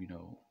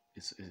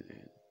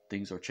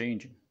 things are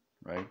changing,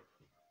 right?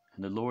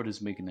 And the Lord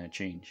is making that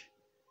change,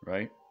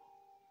 right?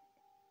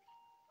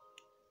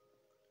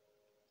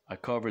 I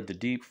covered the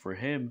deep for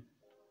him,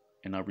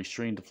 and I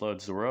restrained the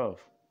floods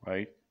thereof,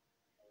 right?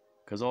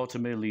 Because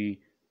ultimately,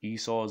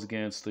 Esau is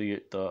against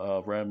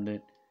the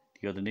remnant.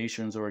 The other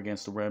nations are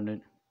against the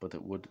remnant. But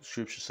what the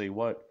scriptures say,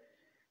 what?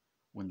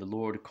 When the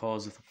Lord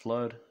causeth a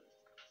flood,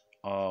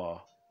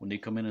 when they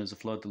come in as a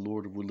flood, the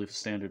Lord will lift a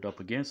standard up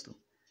against them,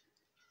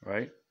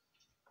 right?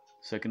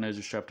 2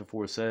 Ezra chapter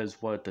 4 says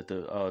what? That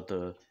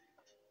the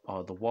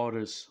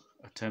waters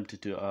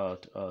attempted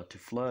to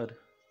flood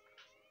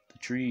the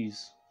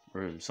trees,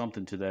 or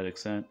something to that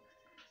extent,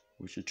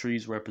 which the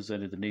trees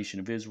represented the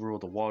nation of Israel,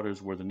 the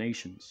waters were the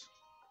nations,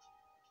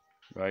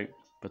 right?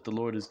 But the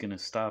Lord is going to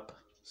stop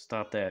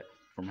that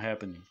from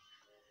happening,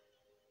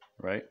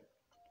 right?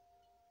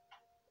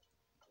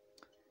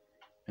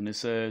 And it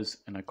says,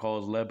 and I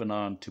caused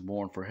Lebanon to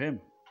mourn for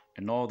him,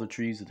 and all the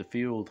trees of the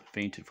field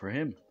fainted for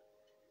him,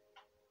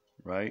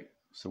 right?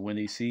 So when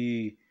they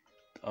see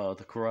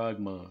the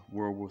Charagma,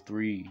 World War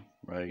III,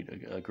 right,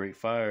 a great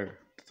fire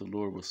that the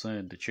Lord will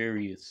send, the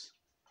chariots,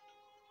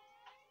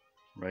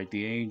 right?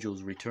 The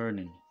angels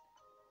returning,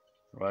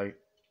 right?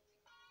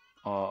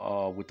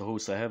 With the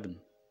hosts of heaven,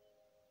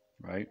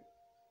 right?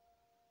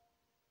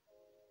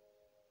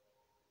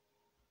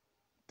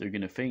 They're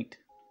gonna faint,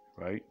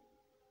 right?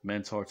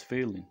 Men's hearts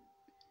failing,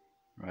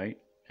 right?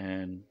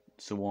 And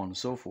so on and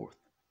so forth.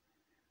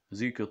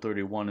 Ezekiel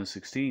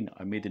 31:16,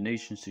 I made the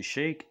nations to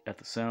shake at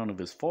the sound of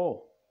his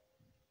fall,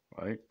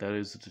 right? That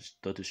is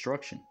the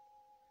destruction.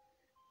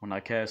 When I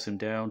cast him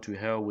down to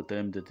hell with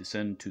them that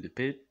descend to the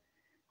pit,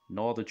 and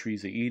all the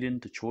trees of Eden,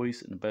 the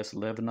choice and the best of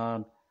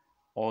Lebanon,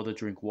 all that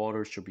drink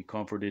water shall be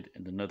comforted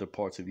in the nether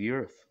parts of the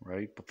earth,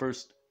 right? But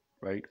first,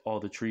 right, all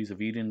the trees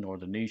of Eden are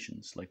the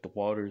nations, like the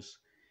waters,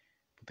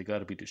 but they got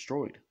to be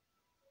destroyed,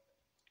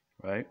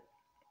 right?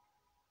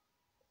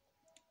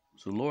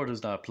 So the Lord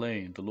is not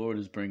playing. The Lord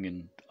is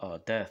bringing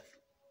death,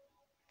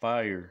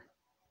 fire,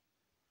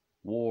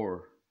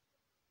 war,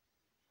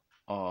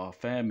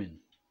 famine,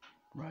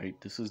 right?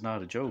 This is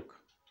not a joke,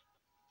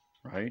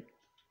 right?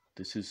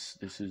 This is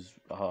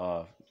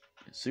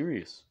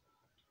serious,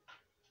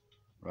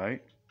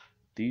 right?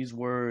 These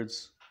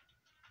words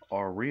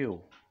are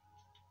real,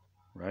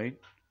 right?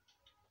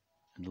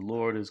 And the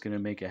Lord is going to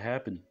make it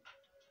happen,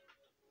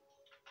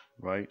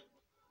 right?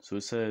 So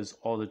it says,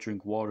 all that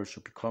drink water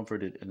shall be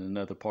comforted in the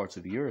nether parts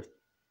of the earth.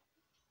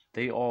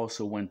 They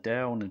also went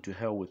down into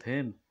hell with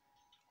him,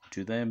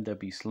 to them that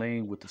be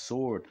slain with the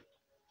sword,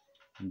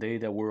 and they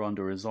that were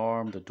under his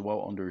arm, that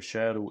dwelt under his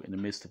shadow in the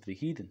midst of the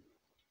heathen.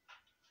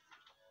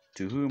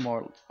 To whom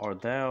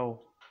art thou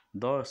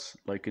thus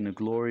like in the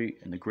glory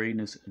and the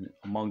greatness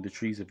among the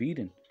trees of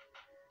Eden?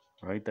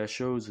 Right? That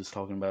shows it's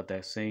talking about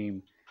that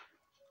same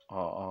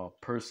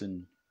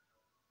person,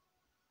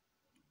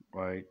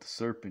 right? The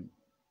serpent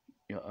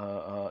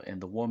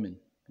and the woman,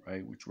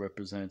 right? Which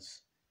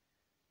represents,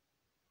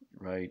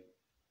 right?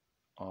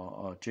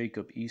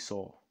 Jacob,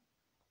 Esau,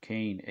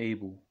 Cain,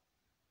 Abel.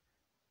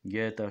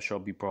 Yet thou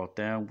shalt be brought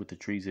down with the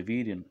trees of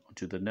Eden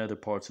unto the nether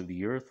parts of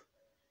the earth,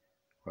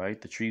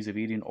 right? The trees of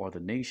Eden are the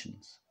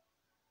nations.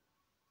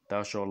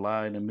 Thou shalt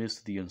lie in the midst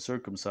of the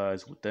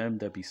uncircumcised with them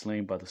that be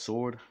slain by the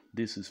sword.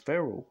 This is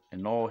Pharaoh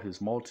and all his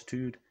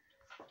multitude,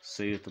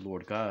 saith the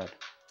Lord God.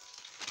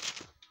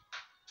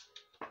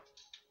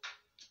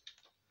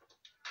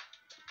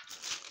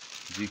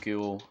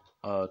 Ezekiel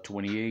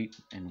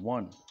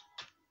 28:1.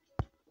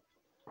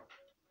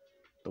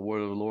 The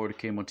word of the Lord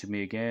came unto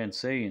me again,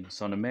 saying,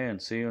 Son of man,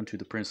 say unto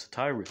the prince of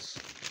Tyrus,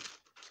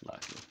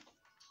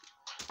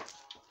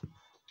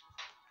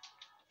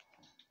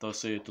 Thus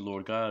saith the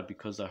Lord God,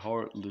 because thy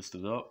heart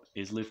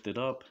is lifted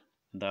up,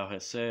 and thou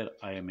hast said,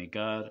 I am a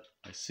God,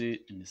 I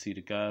sit in the seat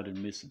of God in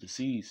the midst of the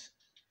seas.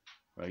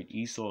 Right?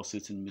 Esau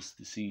sits in the midst of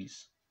the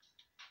seas.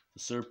 The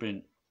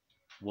serpent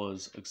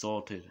was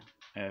exalted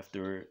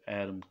after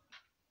Adam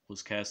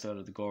was cast out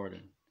of the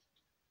garden.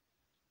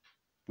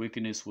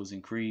 Wickedness was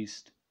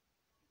increased,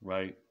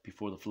 right,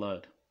 before the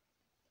flood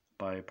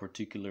by a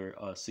particular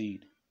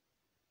seed.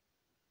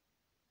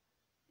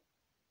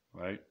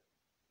 Right?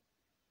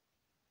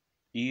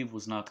 Eve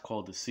was not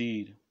called the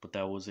seed, but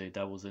that was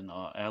an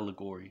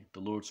allegory.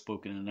 The Lord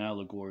spoke in an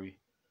allegory,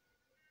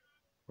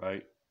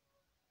 right?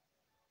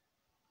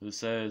 It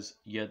says,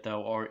 Yet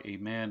thou art a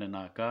man and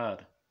not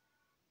God.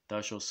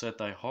 Thou shalt set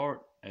thy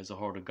heart as the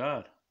heart of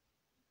God,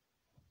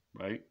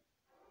 right?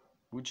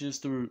 Which is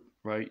through,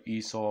 right,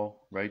 Esau,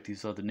 right,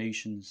 these other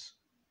nations,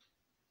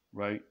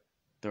 right?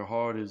 Their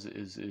heart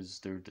is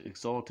they're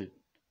exalted.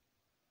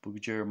 Book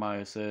of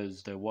Jeremiah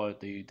says that what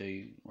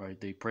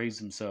they praise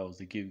themselves,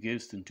 they give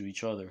gifts unto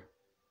each other,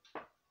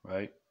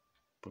 right?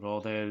 But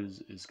all that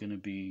is going to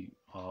be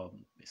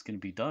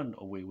done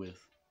away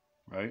with,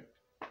 right?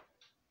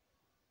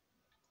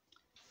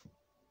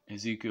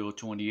 Ezekiel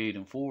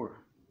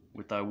 28:4.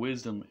 With thy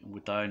wisdom and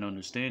with thine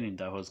understanding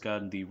thou hast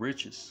gotten thee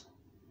riches.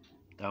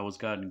 Thou hast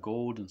gotten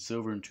gold and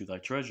silver into thy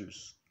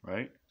treasures,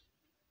 right?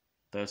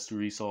 That's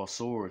through Esau's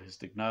sword, his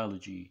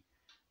technology,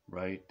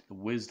 right? The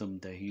wisdom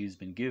that he's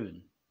been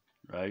given,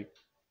 right?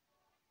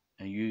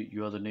 And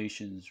you other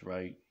nations,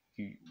 right?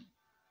 You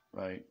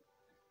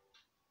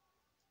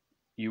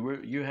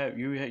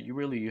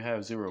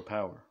have zero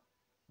power,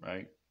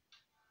 right?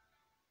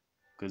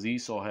 Because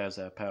Esau has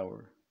that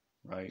power,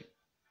 right?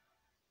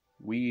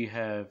 We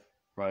have,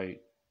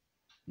 right,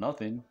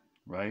 nothing,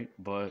 right?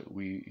 But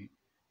we,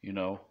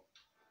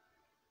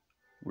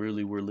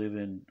 really we're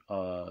living.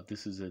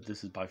 This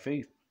is by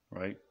faith,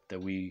 right?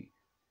 That we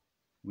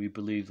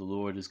believe the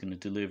Lord is going to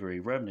deliver a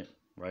remnant,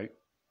 right?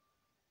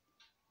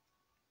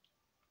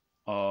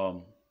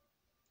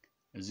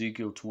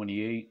 Ezekiel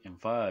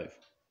 28:5.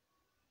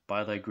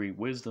 By thy great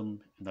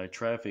wisdom and thy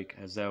traffic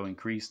hast thou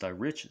increased thy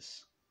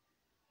riches.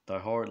 Thy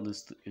heart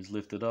is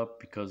lifted up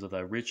because of thy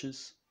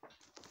riches.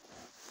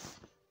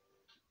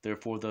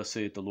 Therefore thus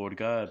saith the Lord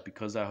God,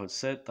 because thou hast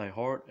set thy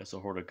heart as the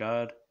heart of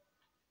God,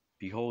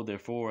 behold,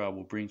 therefore I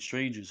will bring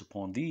strangers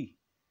upon thee,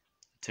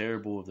 the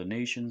terrible of the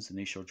nations, and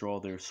they shall draw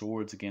their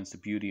swords against the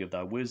beauty of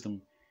thy wisdom,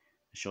 and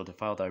shall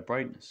defile thy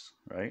brightness,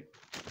 right?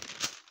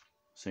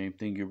 Same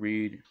thing you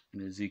read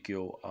in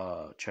Ezekiel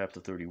chapter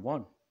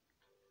 31,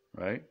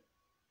 right?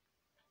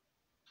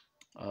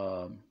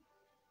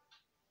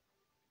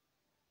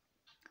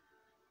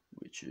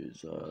 Which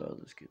is,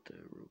 let's get that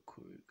real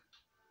quick.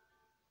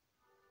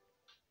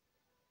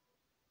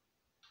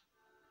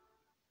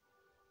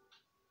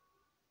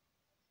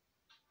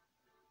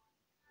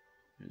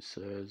 It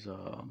says,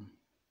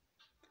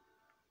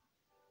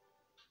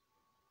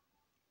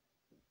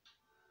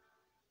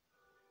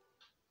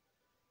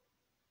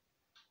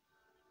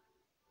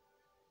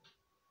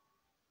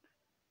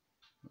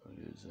 what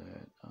is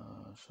that?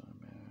 Son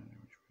of man.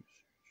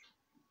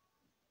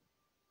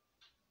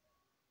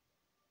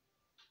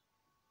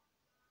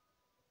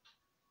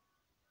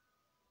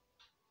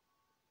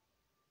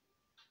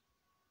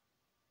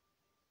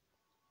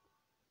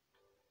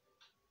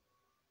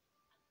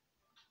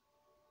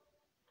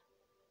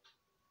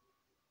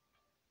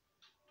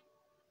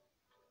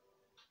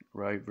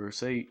 Right,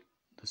 verse 8.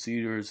 The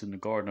cedars in the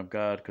garden of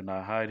God could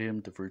not hide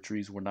him. The fir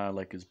trees were not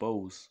like his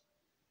bows.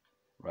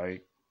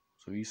 Right?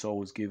 So Esau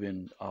was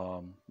given,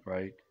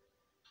 right,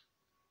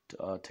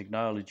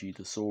 technology,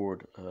 the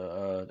sword,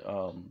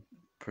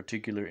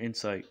 particular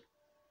insight,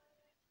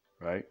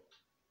 right?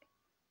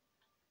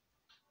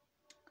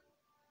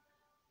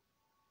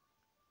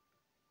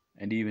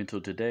 And even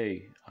till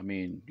today, I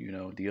mean,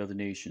 the other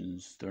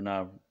nations, they're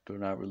not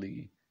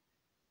really,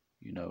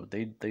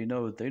 they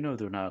know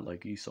they're not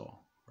like Esau,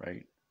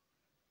 right?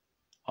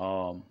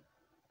 Um,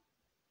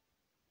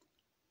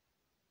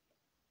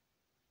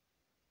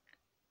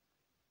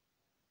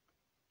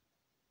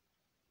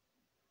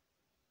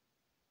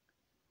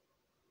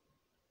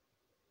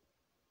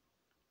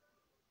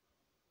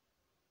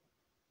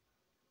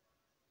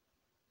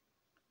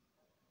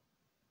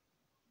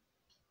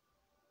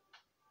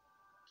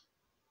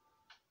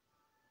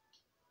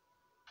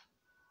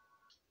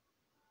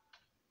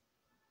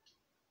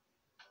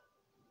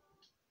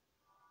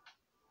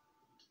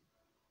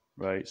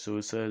 right. So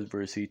it says,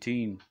 verse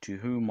 18, to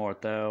whom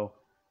art thou,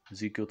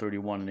 Ezekiel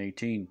 31 and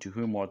 18, to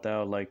whom art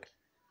thou like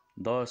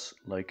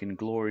in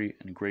glory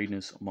and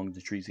greatness among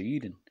the trees of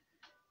Eden?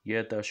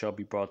 Yet thou shalt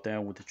be brought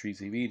down with the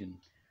trees of Eden.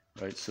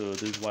 Right. So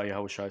this is why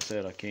Yahushua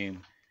said, I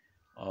came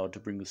to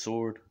bring the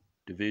sword,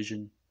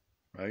 division,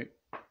 right?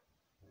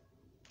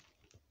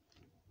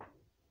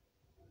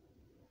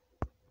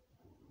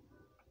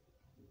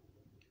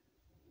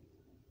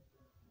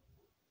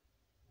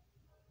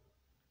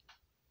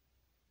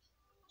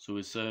 So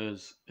it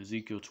says,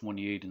 Ezekiel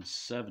 28 and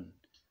 7,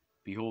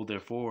 behold,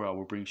 therefore, I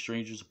will bring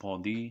strangers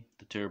upon thee,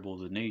 the terrible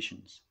of the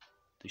nations.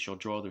 They shall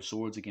draw their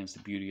swords against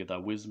the beauty of thy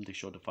wisdom. They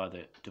shall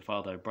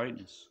defile thy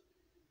brightness.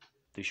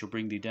 They shall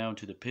bring thee down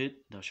to the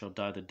pit. Thou shalt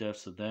die the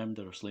deaths of them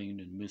that are slain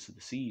in the midst of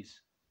the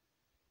seas.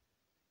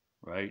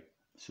 Right?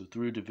 So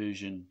through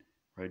division,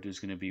 right, there's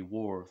going to be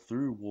war.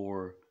 Through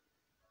war,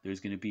 there's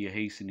going to be a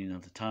hastening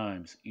of the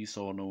times.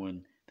 Esau,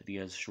 knowing that he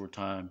has a short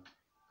time,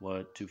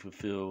 to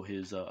fulfill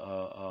his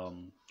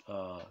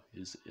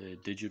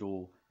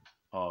digital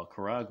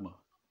charagma,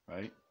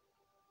 right?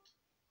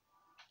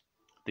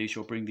 They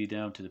shall bring thee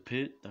down to the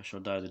pit. Thou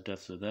shalt die the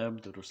deaths of them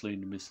that are slain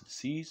in the midst of the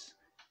seas.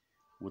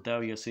 Wilt thou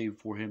yet say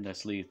before him that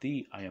slayeth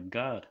thee, I am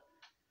God?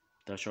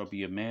 Thou shalt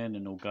be a man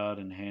and no God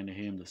in the hand of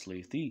him that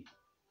slayeth thee.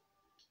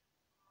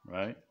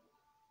 Right?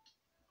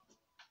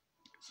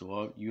 So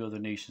all you other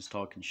nations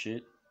talking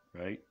shit,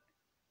 right?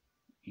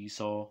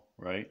 Esau,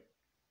 right?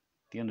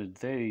 At the end of the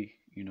day,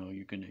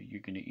 you're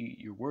gonna eat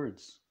your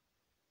words,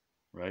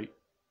 right?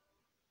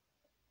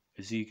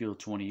 Ezekiel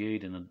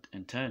 28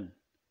 and 10.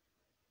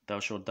 Thou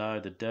shalt die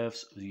the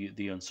deaths of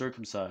the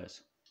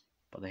uncircumcised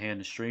by the hand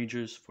of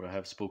strangers, for I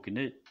have spoken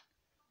it.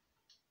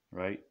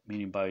 Right?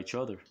 Meaning by each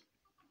other,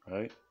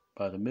 right?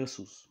 By the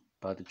missiles,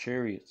 by the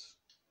chariots,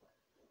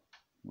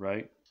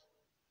 right?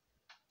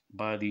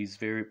 By these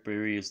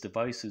various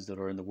devices that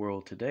are in the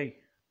world today,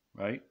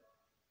 right?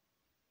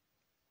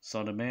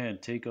 Son of man,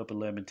 take up a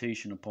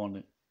lamentation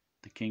upon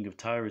the king of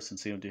Tyrus, and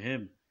say unto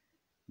him,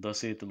 thus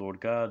saith the Lord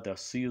God, thou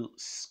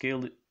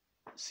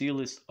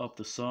sealest up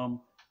the sum,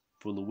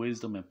 full of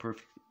wisdom and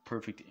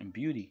perfect in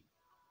beauty.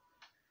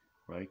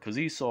 Right? Because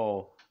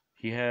Esau,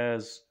 he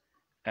has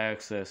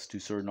access to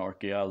certain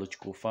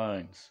archaeological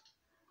finds.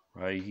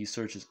 Right? He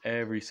searches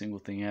every single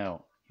thing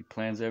out. He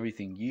plans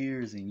everything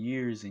years and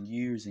years and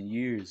years and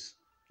years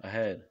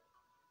ahead.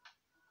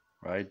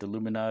 Right? The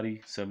Illuminati,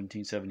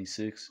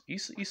 1776.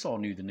 Esau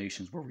knew the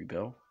nations will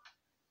rebel.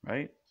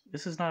 Right?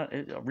 This is not,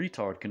 a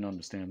retard can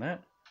understand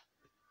that.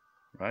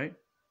 Right?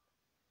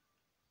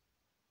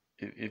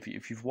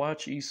 If you've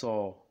watched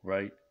Esau,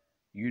 right,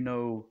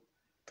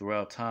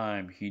 throughout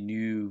time he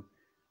knew,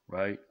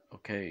 right,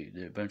 okay,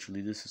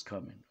 eventually this is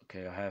coming.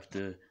 Okay, I have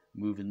to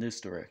move in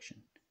this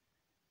direction,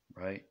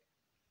 right?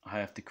 I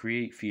have to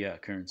create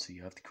fiat currency.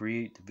 I have to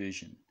create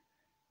division,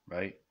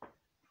 right?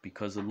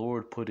 Because the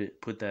Lord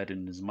put that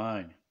in his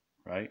mind,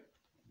 right?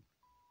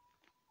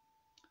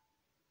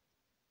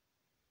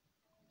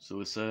 So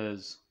it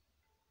says,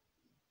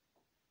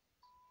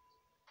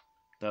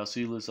 Thou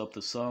sealest up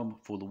the sum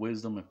full of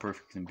wisdom and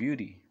perfect in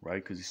beauty,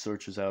 right? Because he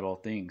searches out all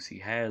things. He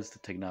has the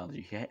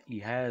technology. He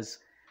has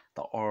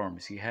the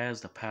arms. He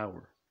has the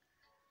power,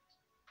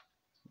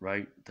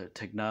 right? The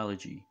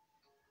technology,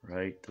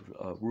 right?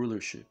 The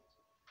rulership,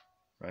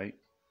 right?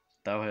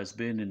 Thou hast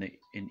been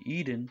in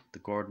Eden, the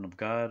garden of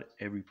God.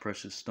 Every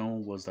precious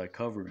stone was thy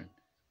covering,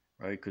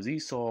 right? Because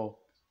Esau,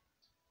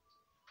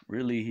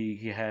 really,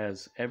 he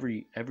has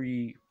every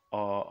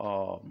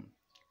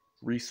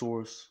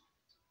resource.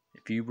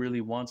 If he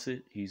really wants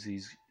it, he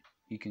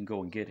can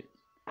go and get it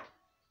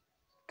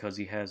because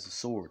he has the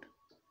sword,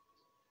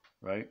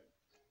 right?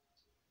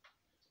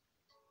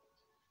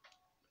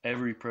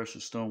 Every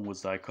precious stone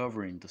was thy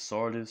covering: the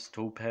sardius,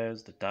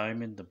 topaz, the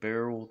diamond, the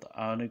beryl, the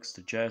onyx,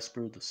 the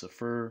jasper, the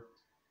sapphire,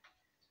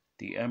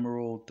 the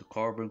emerald, the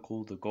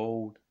carbuncle, the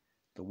gold.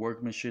 The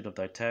workmanship of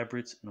thy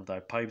tabrets and of thy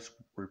pipes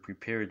were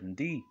prepared in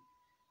thee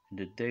in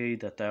the day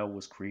that thou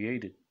was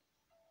created,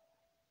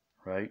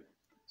 right?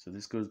 So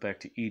this goes back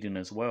to Eden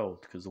as well,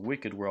 because the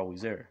wicked were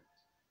always there,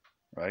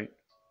 right?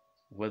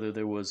 Whether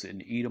there was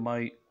an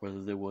Edomite,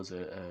 whether there was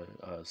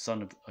a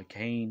son of a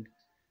Cain,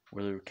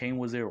 whether Cain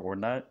was there or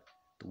not,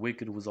 the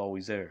wicked was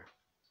always there,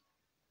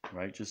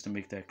 right? Just to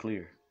make that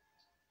clear,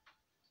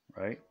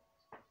 right?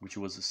 Which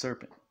was the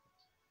serpent.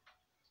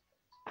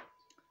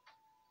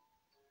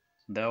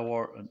 Thou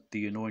art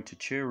the anointed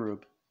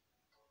cherub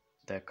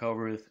that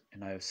covereth,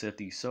 and I have set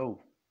thee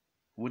so.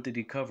 What did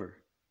he cover,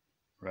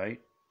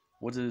 right?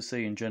 What does it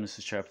say in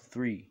Genesis chapter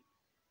 3,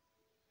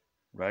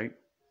 right?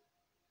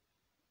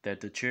 That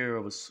the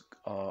cherubs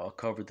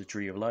covered the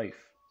tree of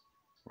life,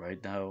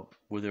 right? Now,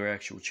 were there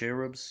actual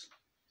cherubs?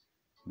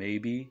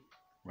 Maybe,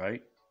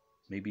 right?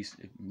 Maybe,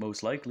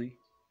 most likely,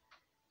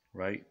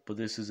 right? But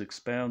this is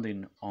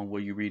expounding on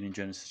what you read in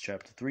Genesis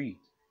chapter 3,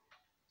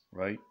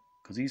 right?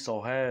 Because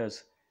Esau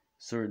has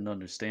certain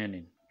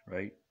understanding,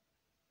 right?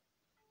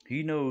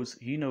 He knows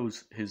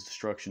his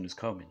destruction is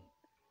coming,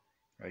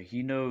 right?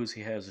 He knows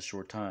he has a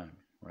short time,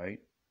 right?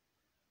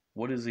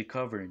 What is he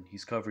covering?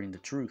 He's covering the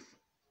truth,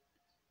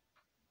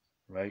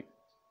 right?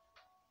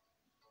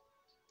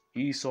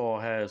 Esau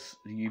has,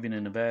 even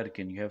in the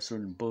Vatican, you have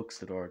certain books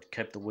that are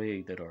kept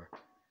away, that are,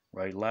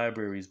 right,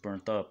 libraries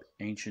burnt up,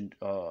 ancient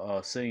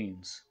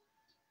sayings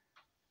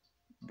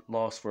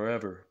lost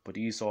forever, but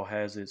Esau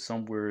has it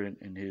somewhere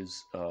in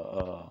his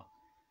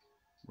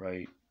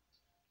right,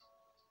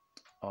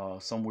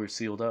 somewhere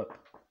sealed up,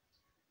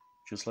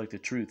 just like the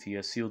truth. He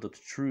has sealed up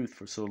the truth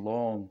for so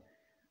long.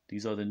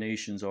 These other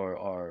nations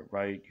are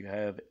right. You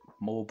have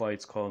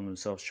Moabites calling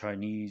themselves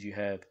Chinese. You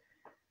have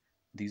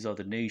these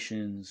other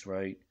nations,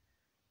 right,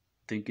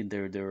 thinking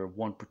they're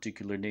one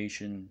particular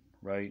nation,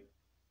 right?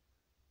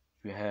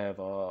 You have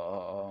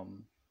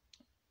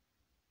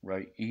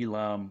right,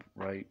 Elam,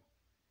 right,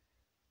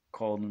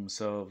 calling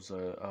themselves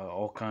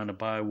all kind of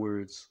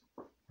bywords,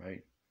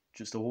 right?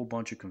 Just a whole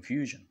bunch of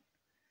confusion,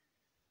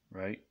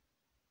 right?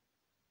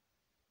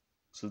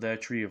 So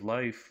that tree of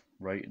life,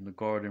 right, in the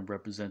garden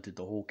represented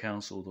the whole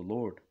counsel of the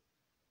Lord,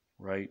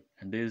 right?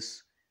 And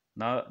this,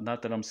 not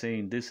that I'm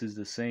saying this is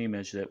the same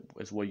as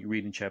what you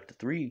read in chapter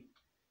 3,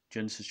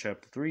 Genesis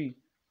chapter 3,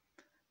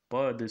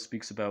 but this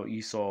speaks about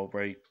Esau,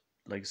 right?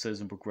 Like it says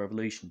in book of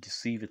Revelation,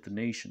 deceiveth the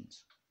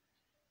nations,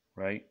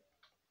 right?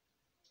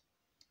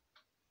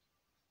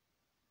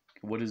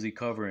 What is he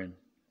covering,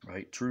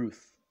 right?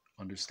 Truth,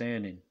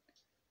 understanding,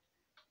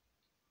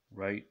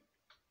 right?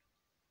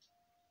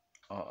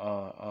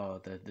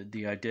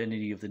 The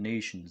identity of the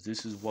nations.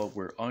 This is what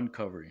we're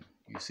uncovering.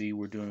 You see,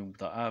 we're doing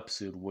the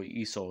opposite of what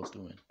Esau is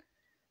doing.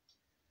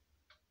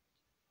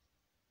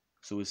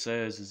 So it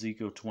says,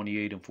 Ezekiel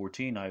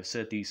 28:14, I have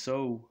set thee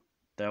so,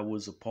 thou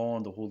was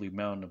upon the holy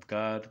mountain of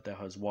God, thou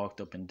hast walked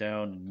up and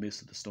down in the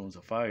midst of the stones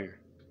of fire.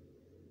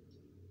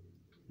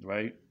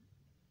 Right?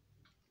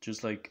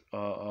 Just like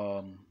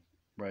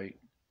right,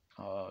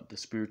 the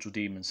spiritual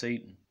demon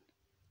Satan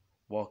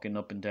walking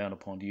up and down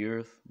upon the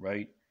earth,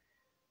 right?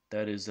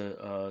 That is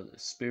a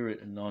spirit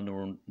in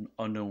an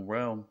unknown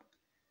realm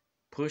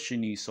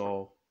pushing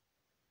Esau,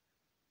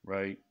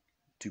 right,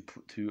 to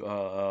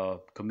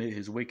commit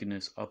his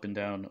wickedness up and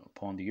down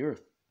upon the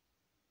earth.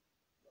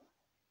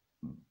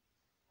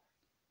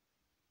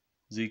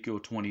 Ezekiel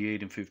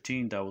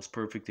 28:15, thou wast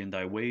perfect in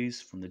thy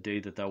ways from the day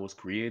that thou was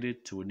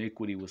created, till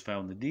iniquity was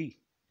found in thee.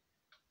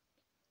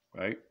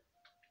 Right?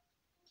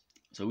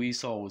 So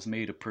Esau was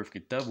made a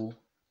perfect devil,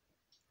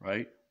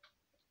 right?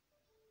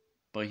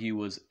 But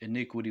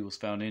iniquity was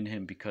found in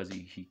him because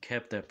he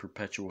kept that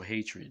perpetual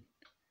hatred,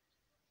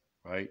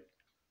 right?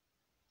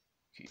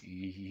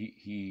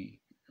 He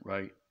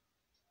right?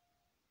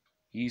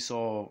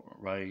 Esau,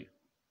 right?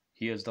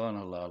 He has done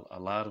a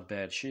lot of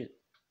bad shit,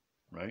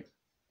 right?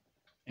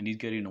 And he's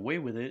getting away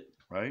with it,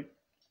 right?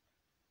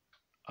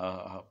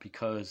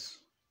 Because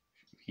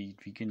he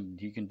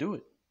can do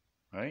it,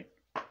 right?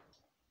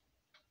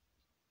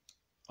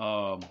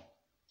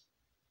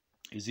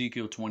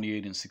 Ezekiel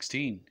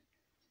 28:16,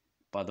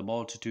 by the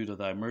multitude of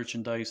thy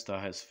merchandise thou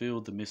hast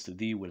filled the midst of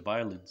thee with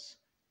violence.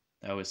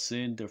 Thou hast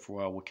sinned,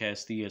 therefore I will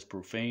cast thee as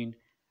profane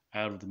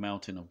out of the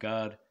mountain of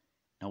God,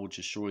 and I will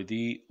destroy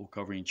thee, O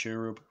covering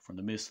cherub, from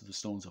the midst of the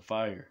stones of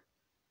fire.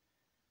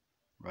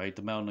 Right?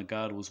 The mountain of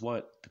God was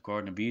what? The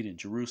Garden of Eden,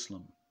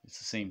 Jerusalem. It's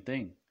the same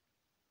thing.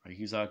 Right?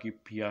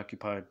 He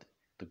occupied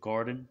the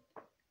garden.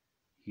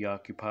 He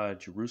occupied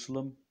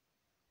Jerusalem.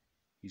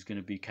 He's going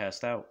to be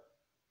cast out.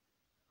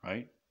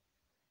 Right?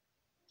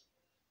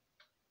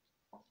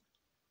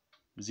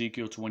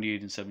 Ezekiel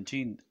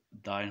 28:17,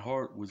 thine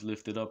heart was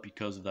lifted up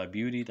because of thy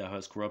beauty. Thou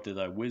hast corrupted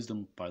thy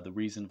wisdom by the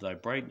reason of thy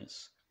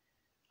brightness.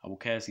 I will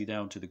cast thee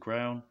down to the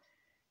ground,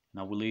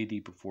 and I will lay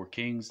thee before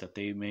kings, that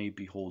they may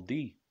behold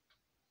thee.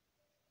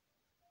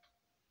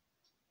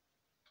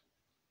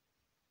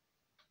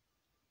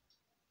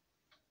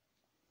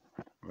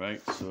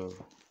 Right, so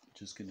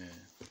just gonna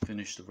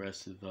finish the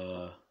rest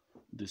of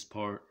this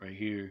part right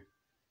here.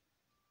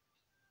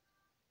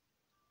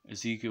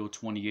 Ezekiel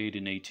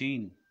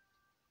 28:18.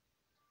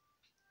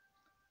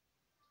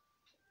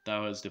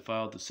 Thou hast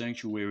defiled the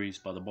sanctuaries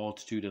by the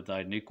multitude of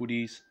thy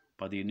iniquities,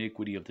 by the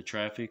iniquity of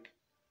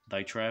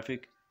thy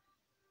traffic.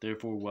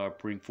 Therefore will I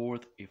bring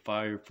forth a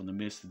fire from the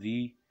midst of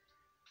thee,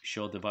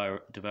 shall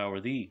devour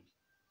thee.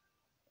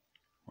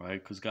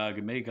 Right, because Gog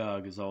and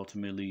Magog is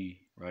ultimately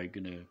right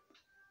gonna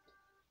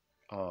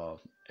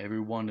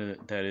everyone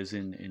that is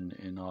in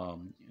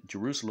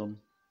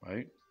Jerusalem,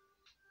 right?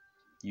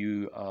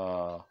 You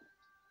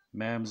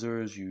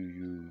mamzers,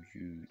 you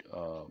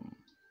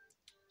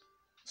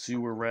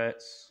sewer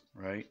rats,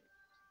 right?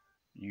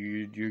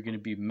 You're gonna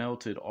be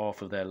melted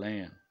off of that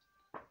land,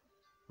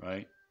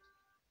 right?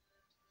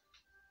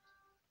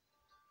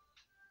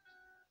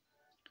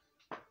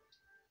 It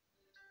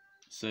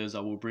says,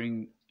 I will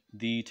bring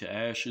thee to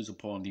ashes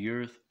upon the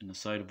earth in the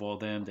sight of all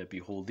them that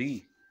behold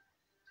thee.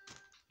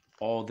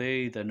 All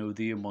they that know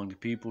thee among the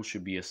people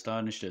should be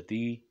astonished at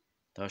thee.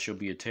 Thou shalt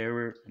be a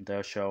terror, and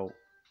thou shalt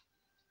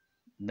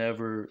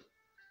never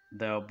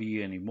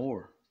be any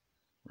more.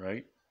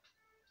 Right?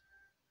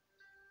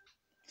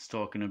 It's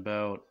talking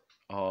about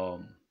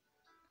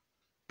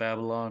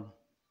Babylon,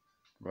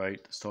 right?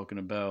 It's talking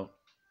about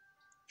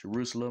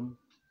Jerusalem,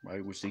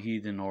 right? Which the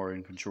heathen are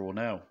in control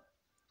now.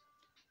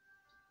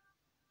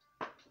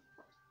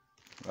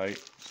 Right?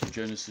 So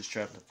Genesis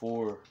chapter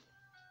 4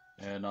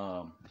 and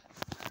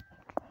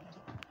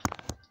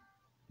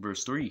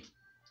verse 3.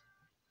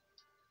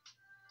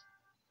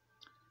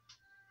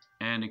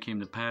 And it came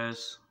to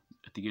pass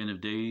at the end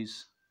of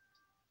days,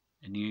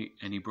 and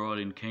he brought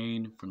in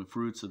Cain from the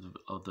fruits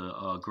of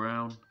the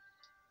ground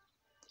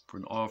for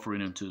an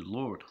offering unto the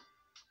Lord.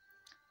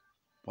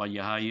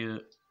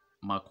 Wayahaya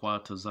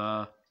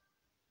makwataza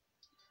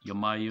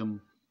yamayim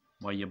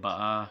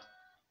wayaba'a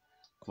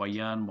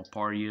kwayan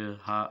maparya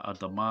ha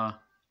adama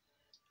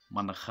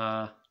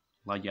manacha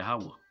la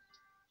Yahweh.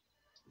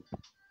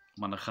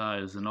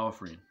 Manacha is an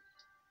offering,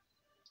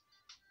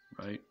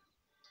 right?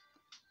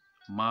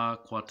 Ma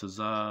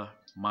kwataza,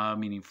 ma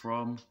meaning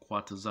from,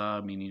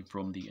 kwataza meaning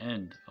from the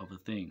end of a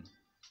thing,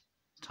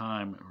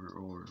 time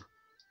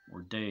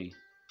or day.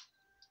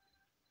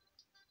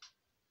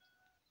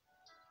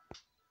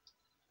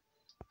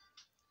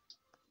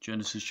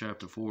 Genesis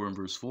chapter 4 and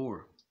verse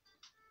 4.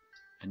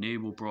 And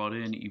Abel brought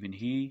in even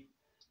he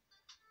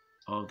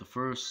of the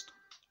first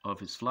of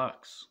his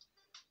flocks,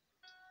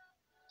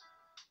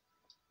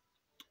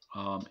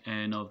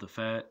 and of the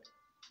fat,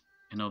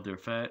 and of their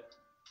fat,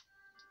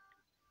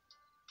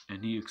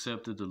 and he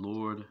accepted the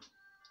Lord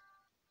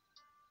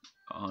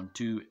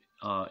unto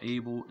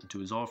Abel into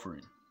his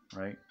offering,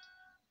 right?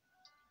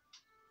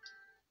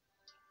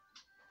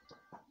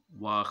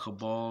 Wa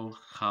chabal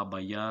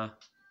habaya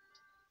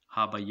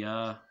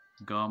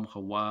gam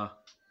hawa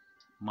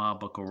ma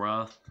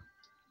bakarath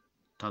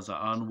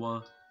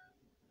taza'anwa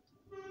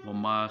wa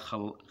ma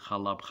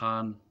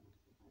chalabhan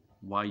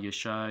wa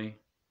yashai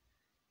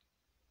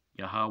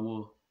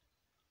Yahweh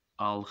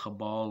al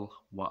chabal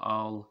wa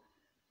al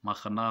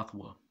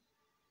machanathwa.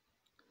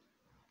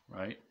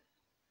 Right?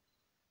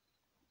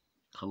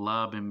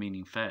 Chalab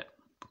meaning fat,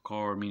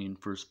 bakar meaning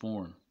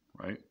firstborn,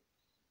 right?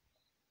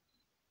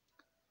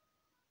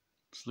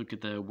 Let's look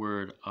at that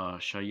word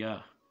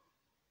shaya.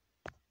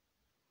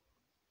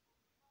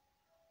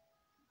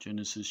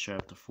 Genesis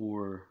chapter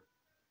 4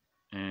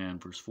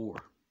 and verse 4.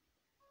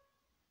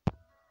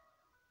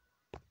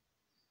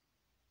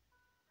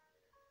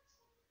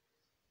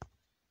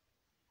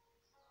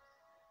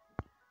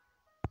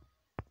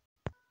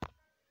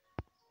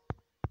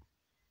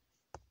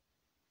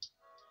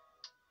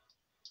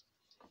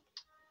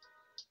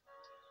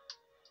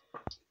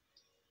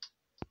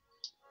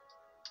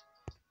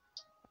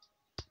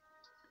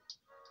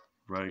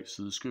 Right,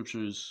 so the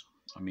scriptures,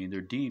 I mean,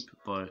 they're deep,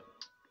 but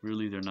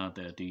really they're not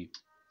that deep,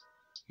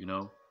 you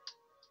know,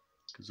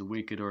 because the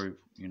wicked are,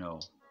 you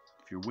know,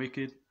 if you're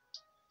wicked,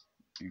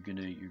 you're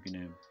gonna,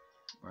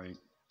 right,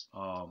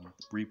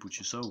 reap what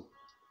you sow.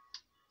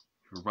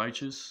 If you're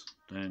righteous,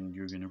 then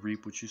you're gonna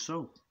reap what you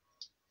sow.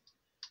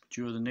 But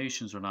you other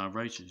nations are not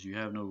righteous. You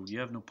have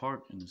no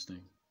part in this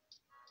thing.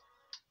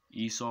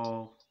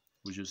 Esau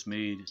was just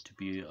made to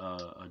be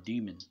a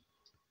demon,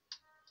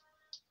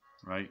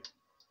 right?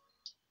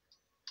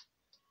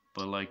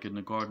 But like in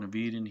the Garden of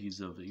Eden, he's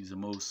the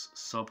most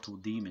subtle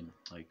demon.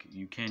 Like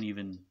you can't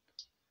even,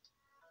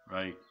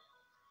 right?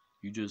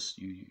 You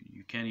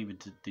can't even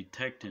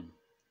detect him,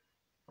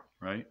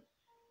 right?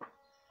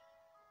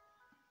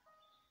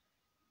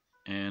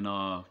 And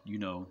you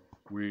know,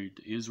 we're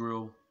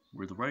Israel,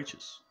 we're the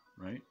righteous,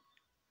 right?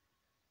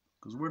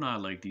 Because we're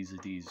not like these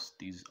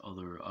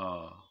other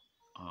um,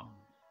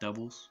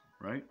 devils,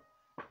 right?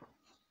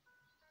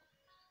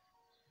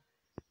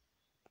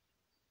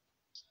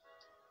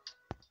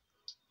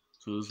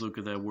 So let's look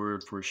at that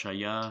word for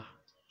Shaya,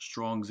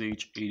 Strong's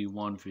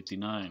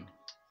H8159.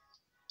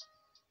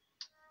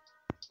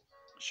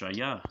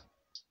 Shaya,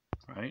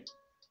 right?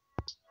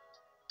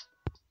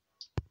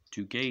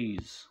 To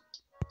gaze,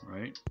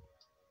 right?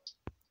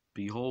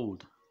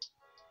 Behold.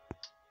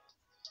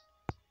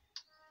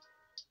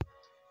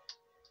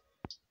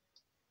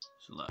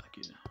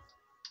 Salakia.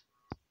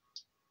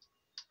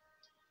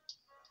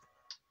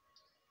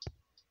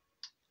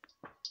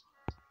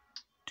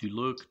 To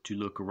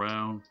look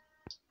around,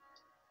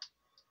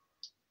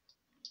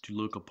 to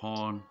look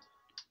upon,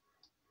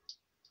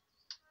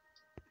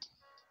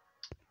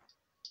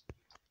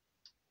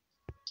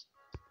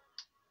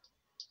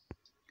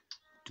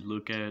 to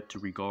look at, to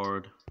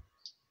regard,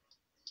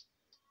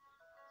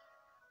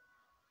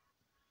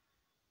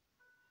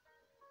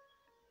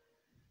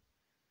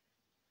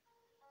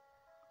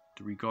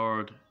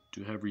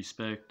 to have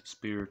respect,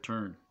 spare,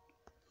 turn.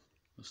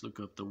 Let's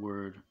look up the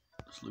word.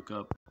 Let's look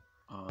up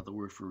the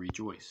word for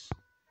rejoice.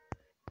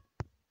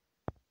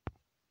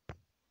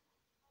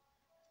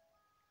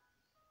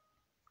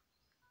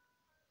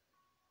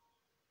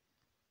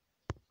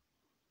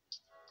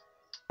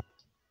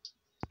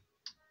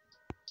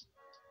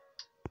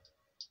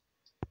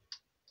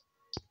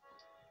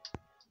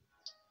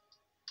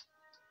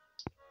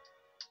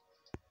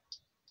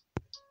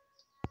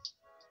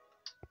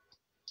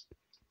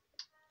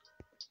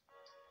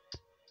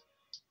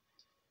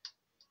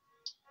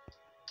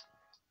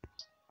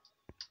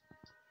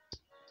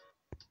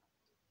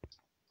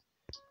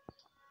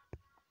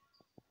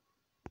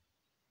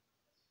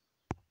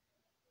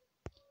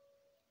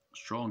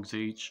 Strong's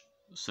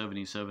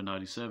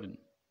H7797.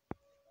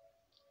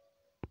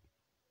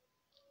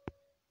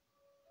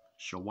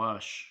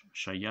 Shawash,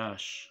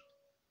 shayash,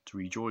 to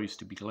rejoice,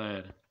 to be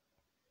glad,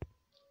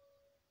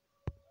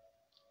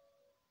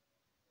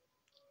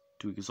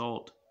 to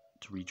exalt,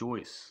 to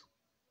rejoice.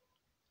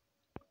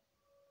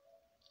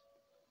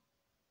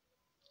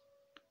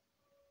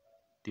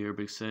 The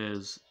Arabic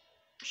says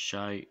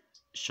shy,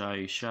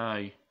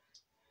 shy,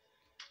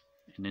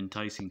 an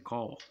enticing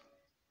call.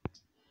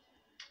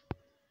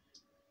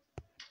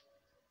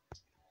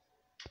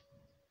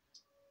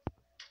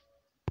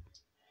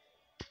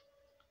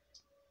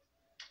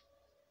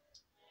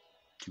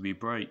 To be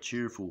bright,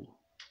 cheerful,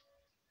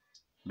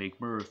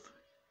 make mirth,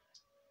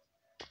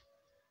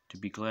 to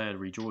be glad,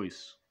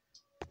 rejoice.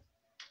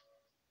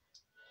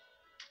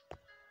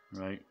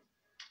 Right?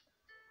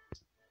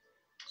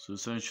 So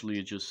essentially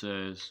it just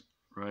says,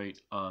 right,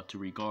 to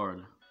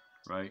regard,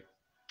 right?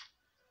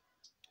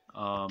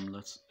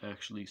 Let's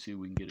actually see if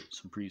we can get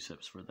some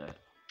precepts for that.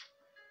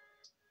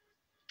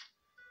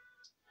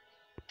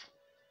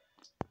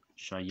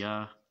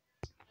 Shaya.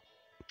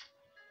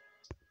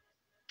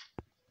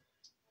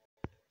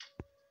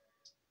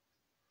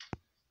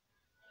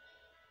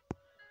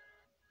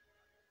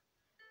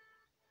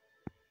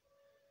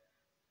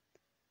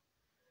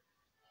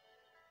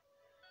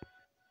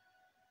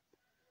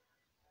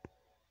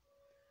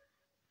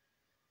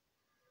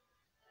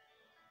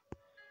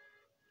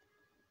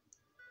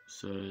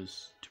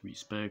 Says to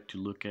respect, to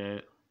look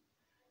at.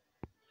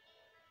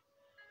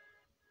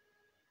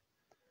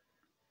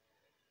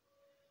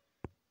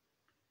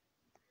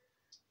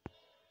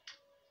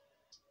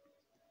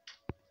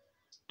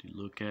 To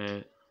look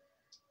at.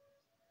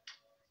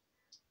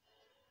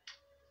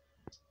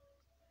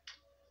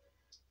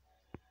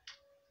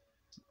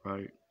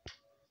 Right.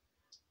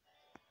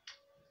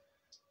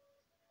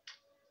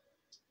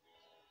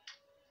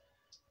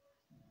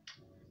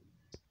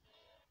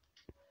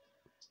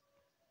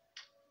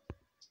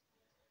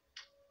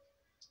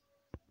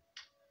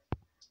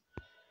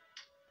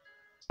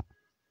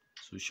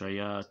 So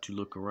Shaya, to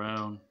look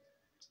around.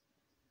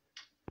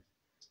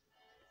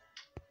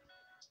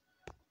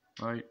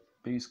 Right?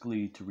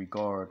 Basically to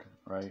regard,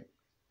 right?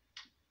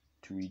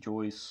 To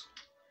rejoice.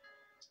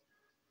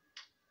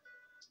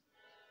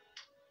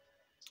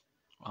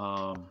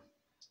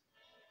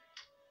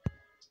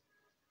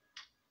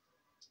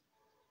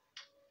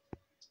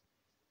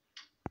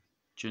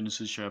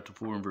 Genesis chapter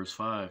 4 and verse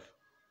 5.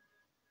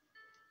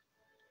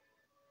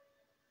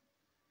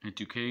 And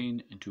to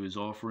Cain and to his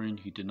offering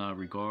he did not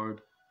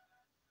regard.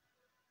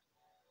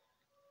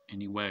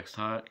 And he waxed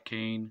hot,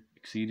 Cain,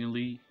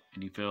 exceedingly,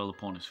 and he fell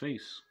upon his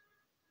face.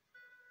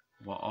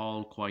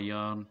 Wa'al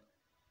Kwayan,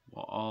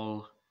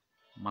 Wa'al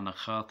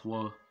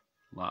Manachatwa,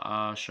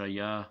 La'a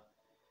Shaya,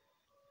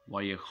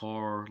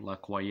 Wayachor La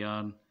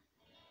Kwayan,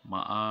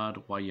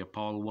 Ma'ad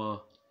Wayapalwa,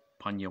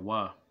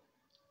 Panyawa.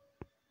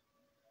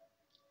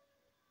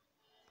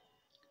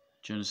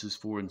 Genesis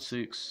 4 and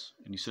 6.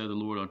 And he said the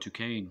Lord unto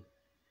Cain,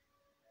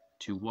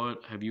 to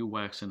what have you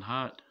waxen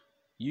hot?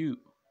 You,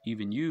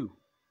 even you.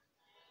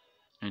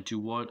 And to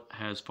what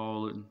has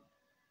fallen?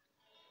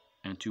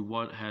 And to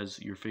what has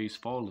your face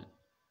fallen?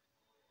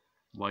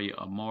 Wa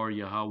Amar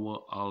Yahweh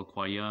al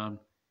Qayan,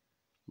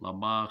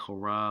 Lama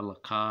Chora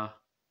Laka,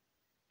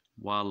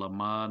 Wa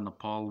Lama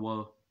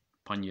Napalwa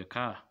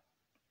Panyaka.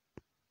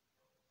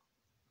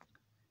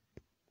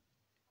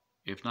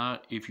 If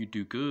not, if you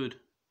do good,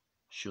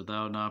 shall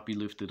thou not be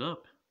lifted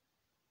up?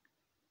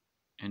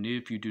 And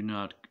if you do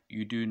not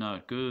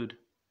good,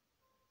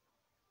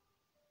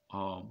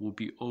 will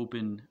be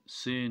open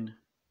sin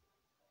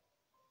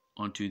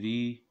unto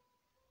thee,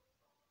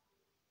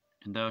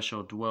 and thou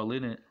shalt dwell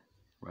in it,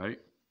 right?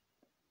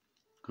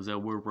 Because that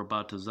word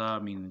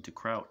rabatazah meaning to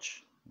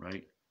crouch,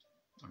 right?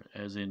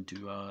 As in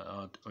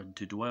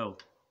to dwell,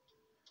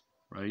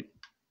 right?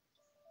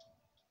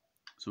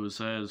 So it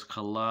says,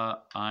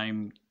 Kala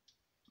I'm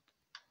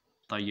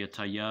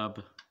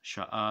Tayatayab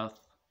Sha'ath,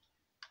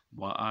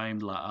 Wa'aim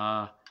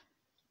La'a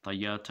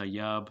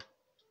Tayatayab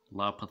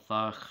La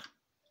Pathach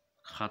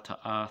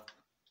Chata'ath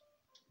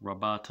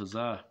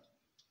Rabatazah.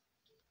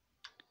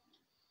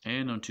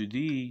 And unto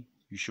thee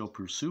you shall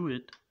pursue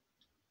it,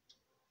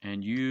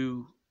 and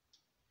you,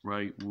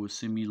 right, will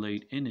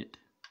assimilate in it,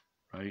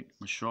 right?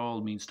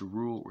 Mashal means to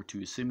rule or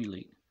to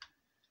assimilate,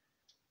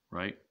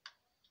 right?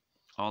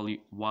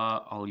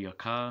 Wa al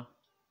yaka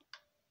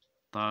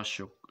ta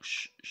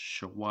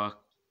shawak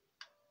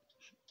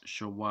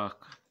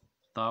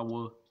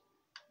tawa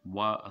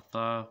wa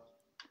atha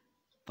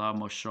ta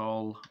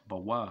mashal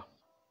bawa,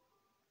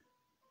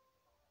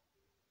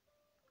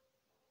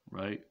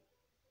 right?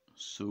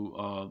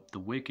 So the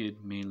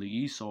wicked, mainly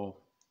Esau,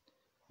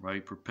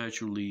 right,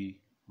 perpetually,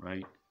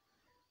 right,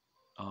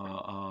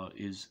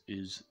 is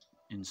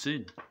in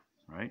sin,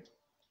 right?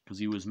 Because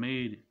he was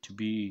made to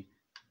be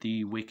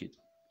the wicked,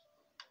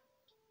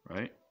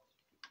 right?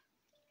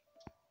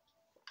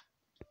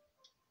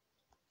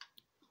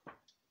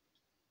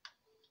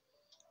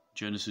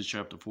 Genesis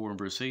chapter 4 and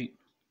verse 8.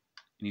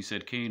 And he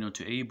said Cain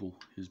unto Abel,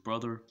 his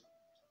brother,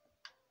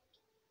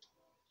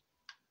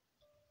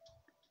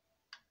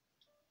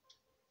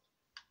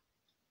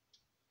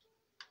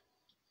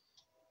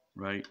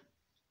 right?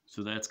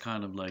 So that's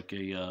kind of like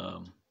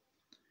a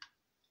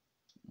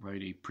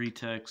right, a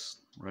pretext,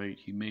 right?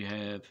 He may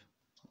have,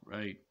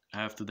 right,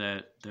 after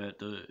that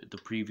the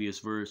previous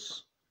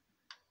verse,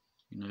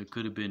 you know, it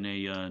could have been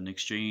an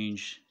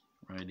exchange,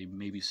 right? They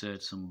maybe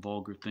said some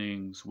vulgar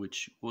things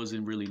which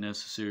wasn't really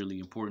necessarily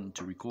important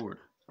to record.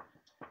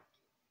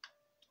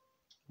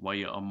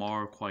 Waya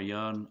Amar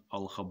Kwayan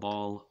al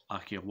Khabal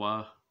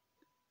Akirwa,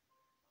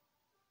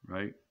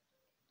 right?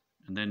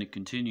 And then it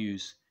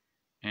continues,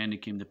 and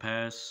it came to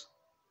pass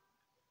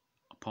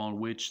upon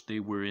which they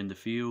were in the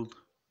field,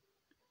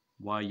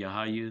 Wa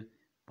Yahaya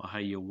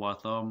Bahaya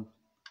Watham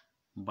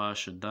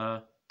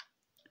Bashada.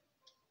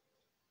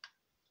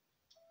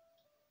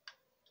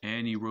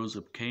 And he rose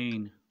up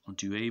Cain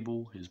unto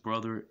Abel his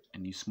brother,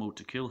 and he smote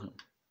to kill him.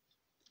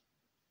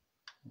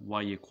 Wa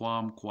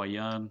Yaquam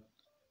Kwayan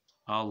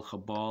al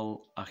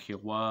Khabal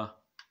Akirwa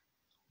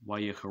Wa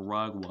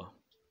Yaharagwa.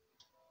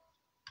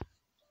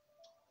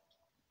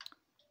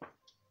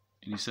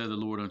 And he said the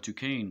Lord unto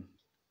Cain,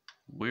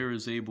 where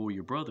is Abel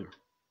your brother?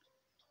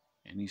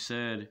 And he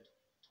said,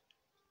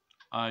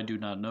 I do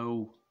not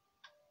know.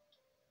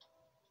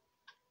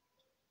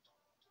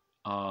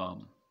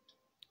 Am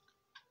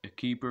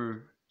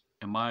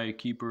I a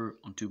keeper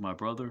unto my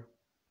brother?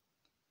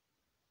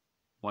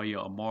 Waya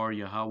Amar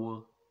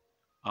Yahweh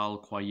al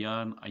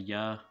Qayan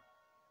Ayah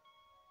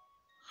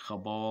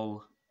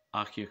Chabal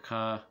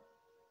Akyaka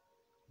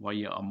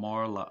Waya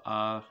Amar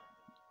La'a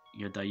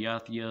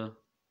Yadayathya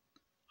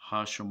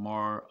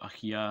Hashamar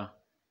Achya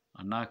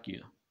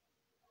Anakia.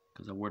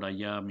 Because the word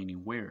Ayah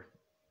meaning where,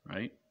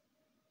 right?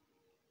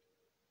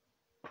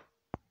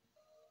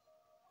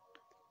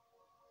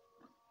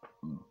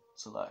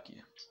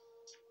 Salakia.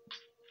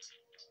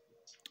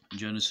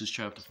 Genesis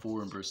chapter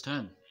 4 and verse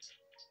 10.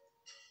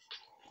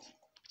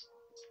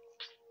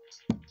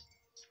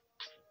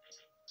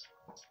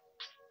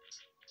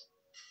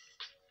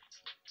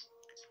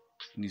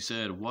 And he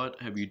said,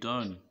 what have you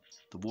done?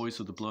 The voice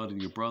of the blood of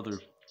your brother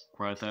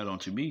crieth out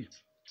unto me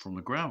from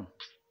the ground.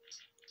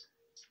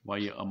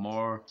 Waya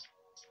Amar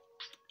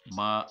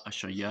Ma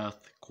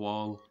Ashayath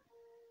Qual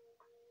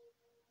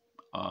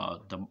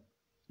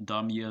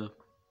Damya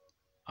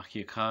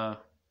Akyaka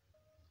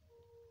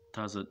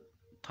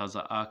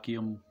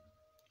Tazaakim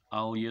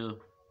Alya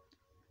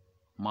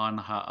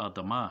Manha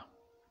Adama.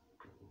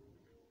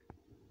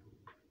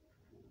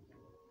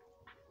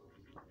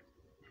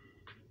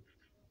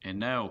 And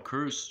now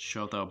cursed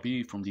shalt thou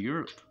be from the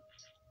earth,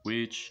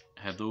 which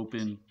hath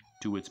opened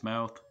to its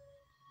mouth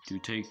to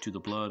take to the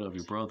blood of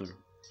your brother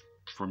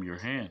from your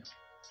hand.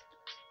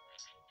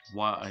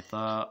 Wa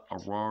Atha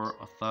Arar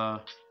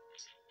Atha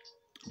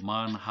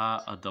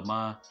Manha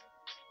Adama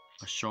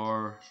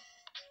Ashar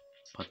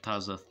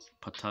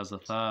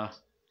Patazatha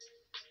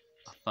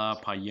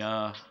Atha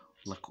Paya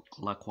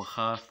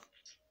Lakwahath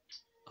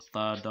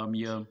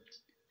Thadamya,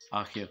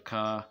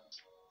 Ahyaka,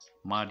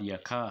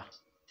 Madhyaka.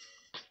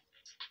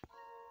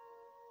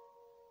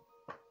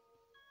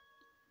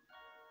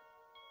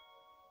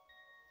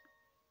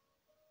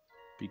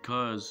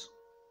 Because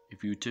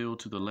if you till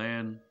to the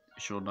land,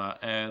 it shall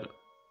not add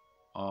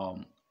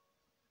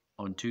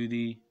unto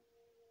thee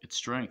its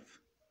strength.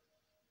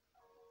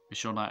 It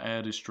shall not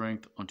add its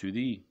strength unto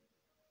thee.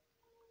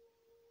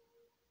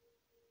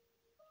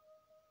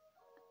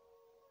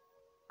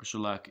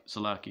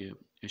 Salakia,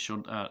 it shall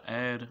not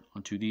add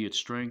unto thee its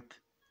strength.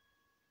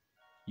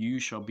 You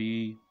shall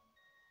be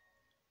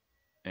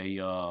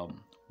a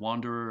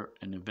wanderer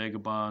and a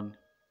vagabond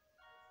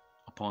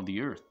upon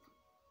the earth.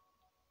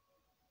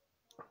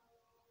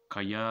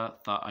 Kaya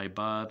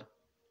tha'ibad,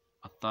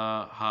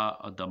 atha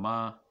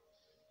ha'adama,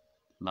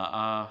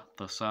 la'a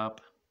thasap,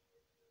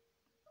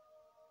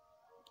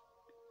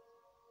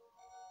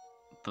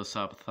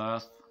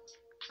 thasapthath,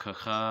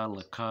 kacha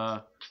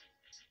laka,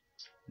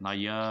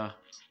 naya,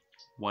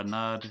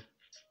 wanad,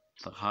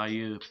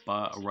 thahaya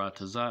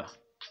ba'arataza.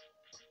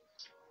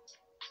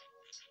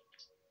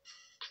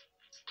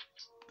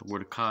 The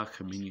word kach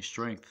meaning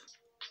strength.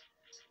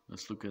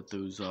 Let's look at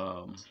those,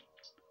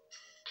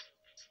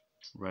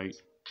 right?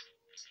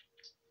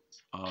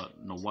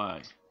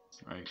 Nawai,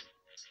 right?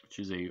 Which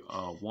is a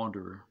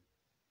wanderer.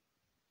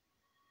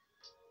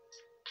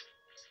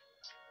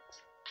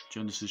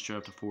 Genesis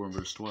chapter 4 and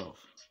verse 12.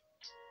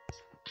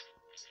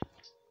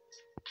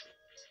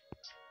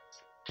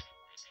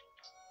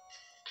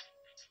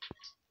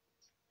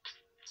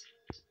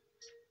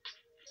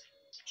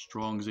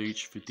 Strong's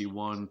H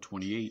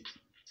 5128.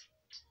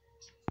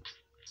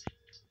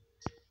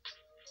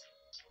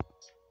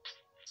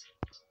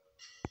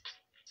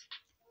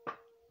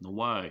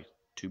 Nawai,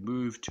 to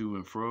move to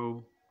and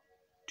fro,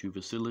 to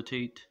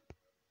facilitate,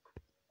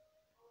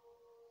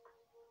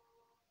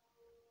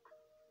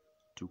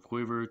 to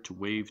quiver, to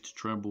wave, to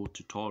tremble,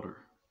 to totter.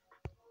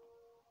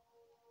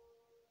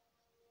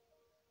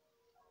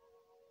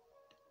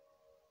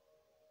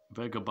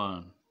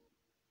 Vagabond,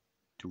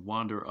 to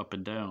wander up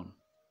and down.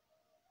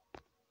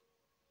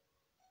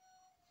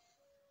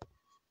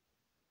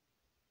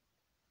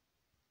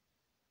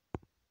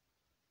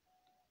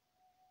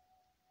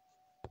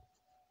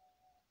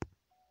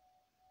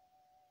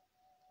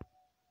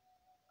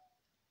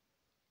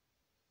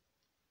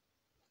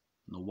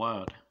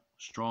 Nawad,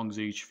 Strong's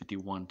H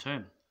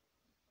 5110.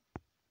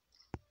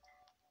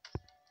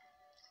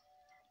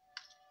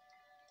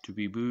 To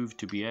be moved,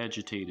 to be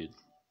agitated,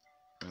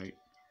 right?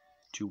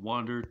 To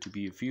wander, to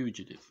be a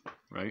fugitive,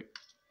 right?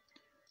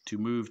 To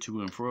move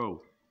to and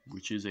fro,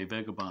 which is a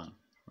vagabond,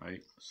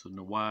 right? So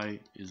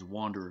Nawai is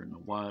wanderer,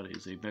 Nawad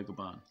is a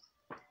vagabond.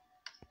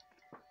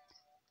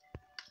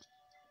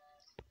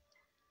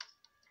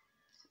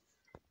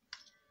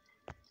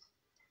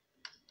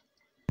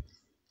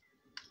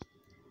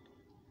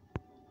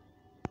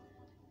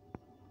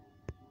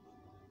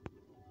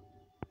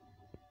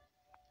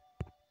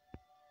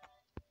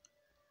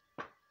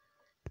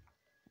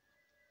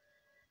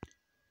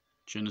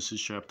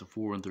 Genesis chapter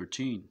 4 and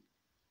 13.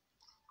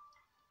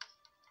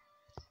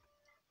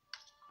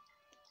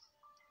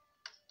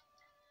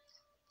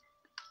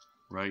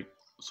 Right?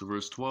 So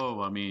verse 12,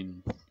 I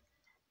mean,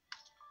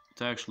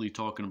 it's actually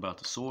talking about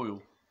the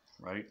soil,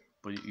 right?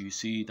 But you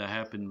see that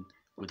happened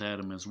with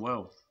Adam as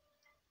well,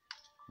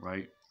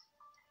 right?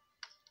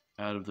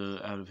 Out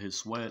of his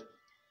sweat,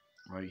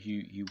 right?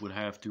 He would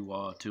have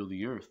to till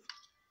the earth.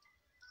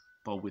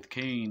 But with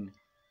Cain,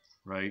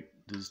 right?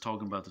 This is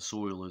talking about the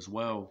soil as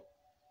well,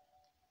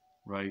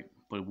 right?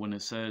 But when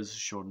it says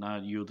shall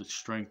not yield its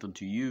strength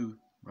unto you,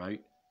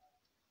 right?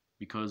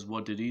 Because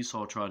what did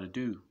Esau try to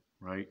do,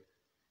 right?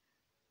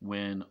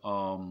 When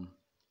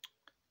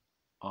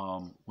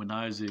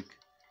Isaac,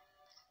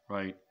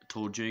 right,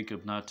 told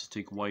Jacob not to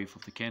take wife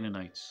of the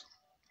Canaanites,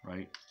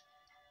 right?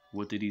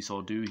 What did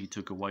Esau do? He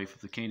took a wife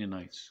of the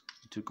Canaanites.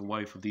 He took a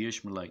wife of the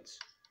Ishmaelites,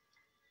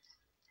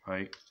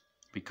 right?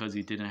 Because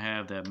he didn't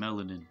have that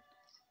melanin,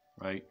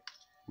 right?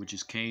 Which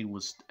is Cain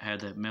had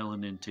that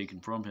melanin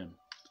taken from him,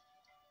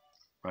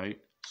 right?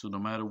 So no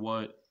matter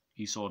what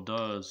Esau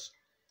does,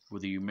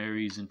 whether he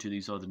marries into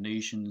these other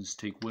nations,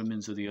 take women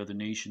of the other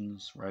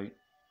nations, right?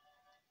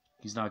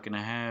 He's not going to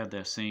have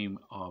that same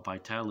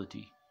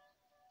vitality,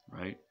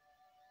 right?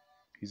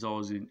 He's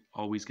always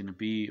going to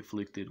be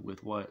afflicted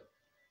with what?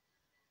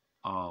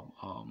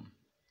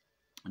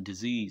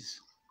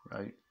 Disease,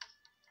 right?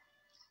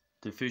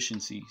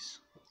 Deficiencies,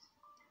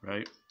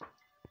 right?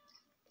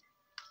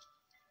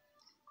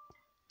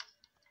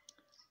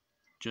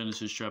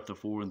 Genesis chapter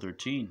 4 and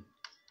 13.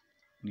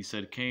 And he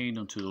said, Cain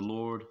unto the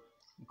Lord,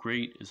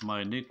 great is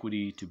my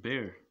iniquity to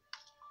bear.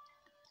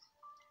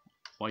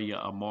 Waya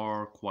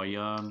Amar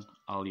Kwayan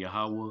Al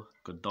Yahweh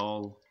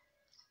Gadol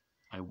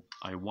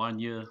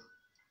Iwanya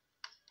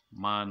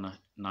Man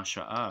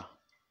Nasha'a.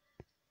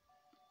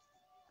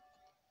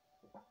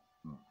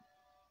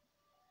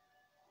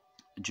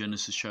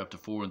 Genesis chapter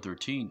 4 and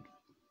 13.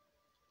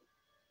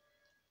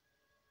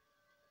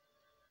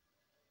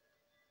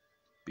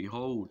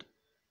 Behold,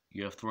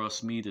 you have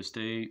thrust me this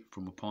day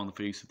from upon the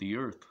face of the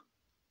earth,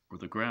 or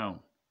the ground,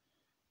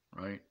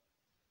 right?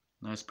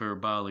 And that's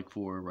parabolic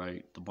for,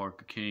 right, the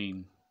bark of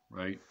Cain,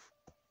 right?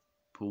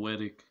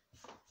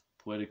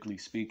 Poetically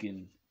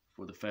speaking,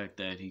 for the fact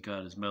that he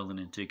got his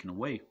melanin taken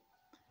away,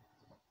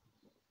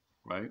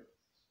 right?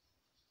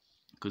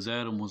 Because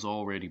Adam was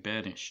already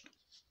banished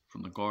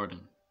from the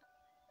garden,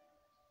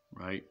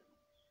 right?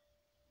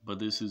 But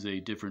this is a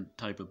different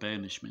type of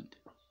banishment,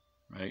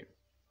 right?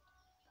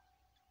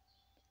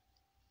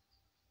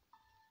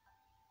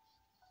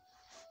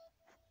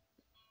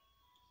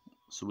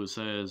 So it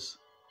says,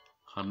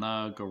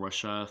 Hana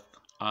Garashath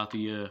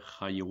Athia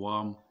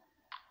Hayawam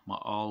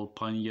Ma'al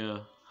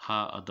Panya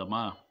Ha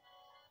Adama.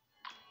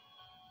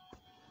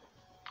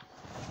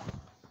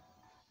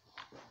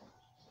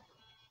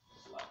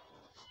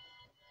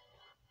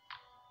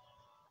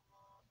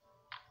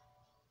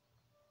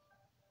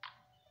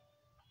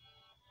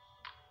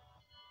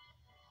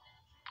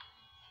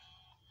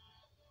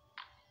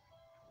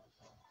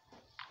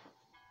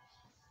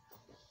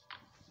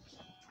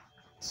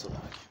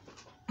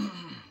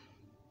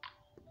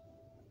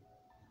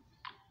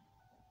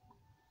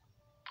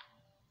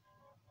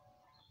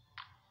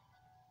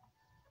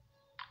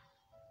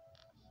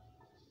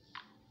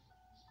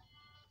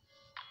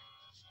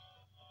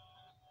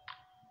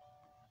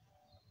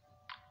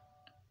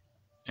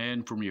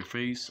 And from your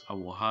face I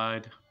will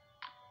hide,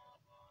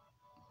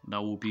 and I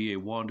will be a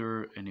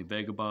wanderer and a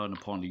vagabond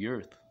upon the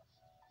earth.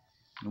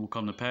 And it will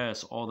come to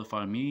pass, all that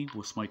find me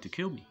will smite to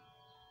kill me.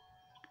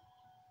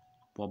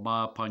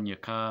 Wama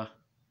Panyaka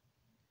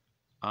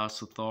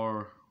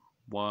Asathar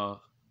Wa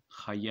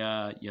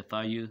Haya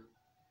Yathaya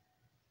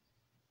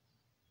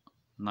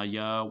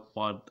Naya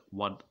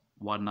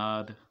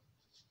Wanad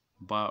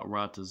Ba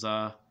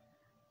Rataza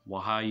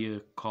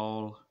Wahaya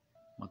Kal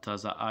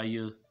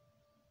Matazaaya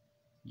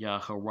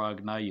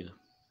Yaharagnaya.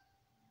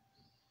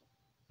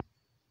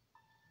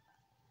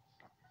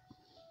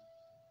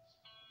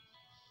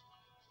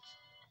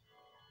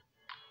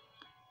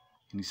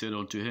 And he said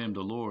unto him,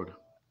 the Lord,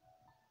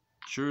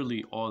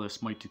 surely all that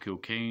smite to kill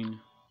Cain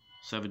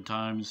 7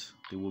 times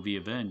they will be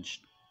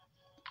avenged.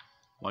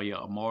 Waya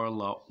Amar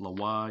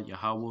Lawa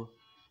Yahweh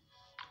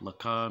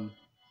Lakan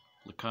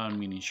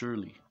meaning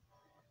surely.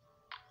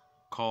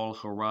 Kal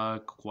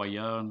Harag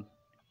Kwayan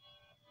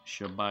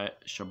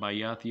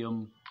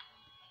Shabayathium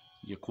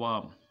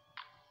Yaquam.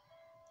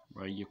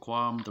 Right?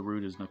 Yaquam, the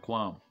root is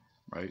Naquam,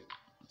 right?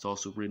 It's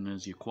also written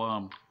as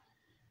Yaquam,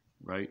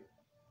 right?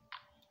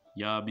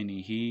 Ya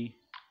meaning he,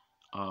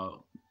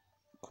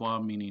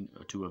 Quam meaning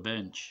to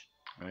avenge,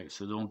 right?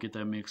 So don't get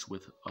that mixed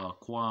with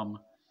Quam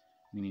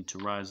meaning to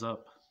rise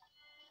up,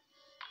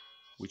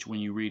 which when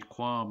you read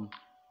Quam,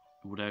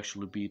 it would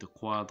actually be the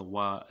Qua, the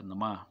Wa, and the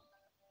Ma,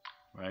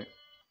 right?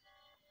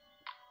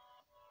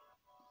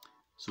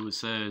 So it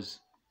says,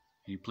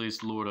 he placed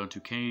the Lord unto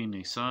Cain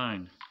a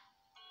sign,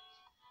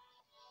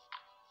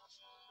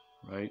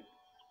 right?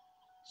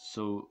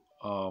 So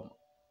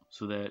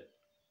that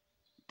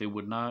they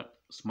would not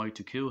smite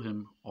to kill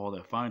him all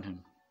that find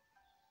him.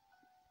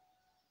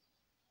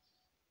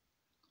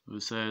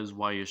 It says,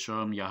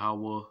 Wayasham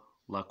Yahweh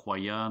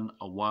Lakwayan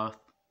Awath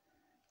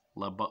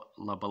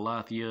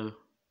Labalathia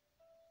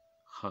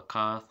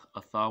Hakath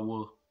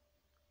Athawa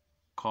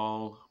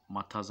Kal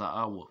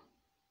Matazaawa.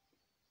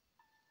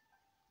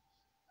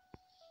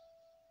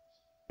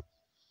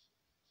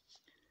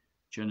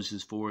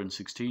 Genesis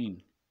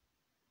 4:16.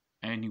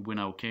 And he went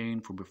out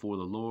Cain from before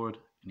the Lord,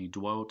 and he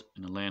dwelt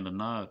in the land of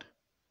Nod,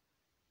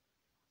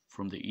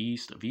 from the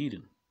east of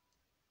Eden.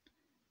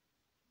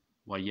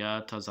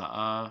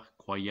 Wayataza'a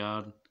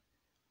Kwayan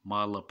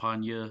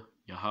Malapanya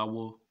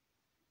Yahweh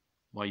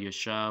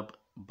Wayashab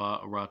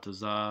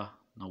Ba'rataza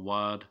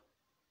Nawad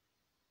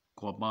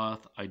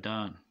Kwamath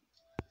Aidan.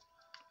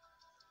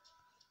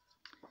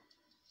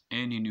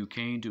 And he knew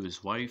Cain to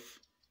his wife,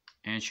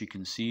 and she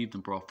conceived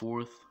and brought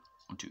forth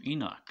unto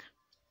Enoch.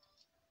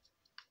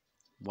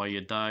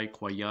 Wayadai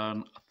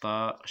Kwayan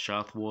Atha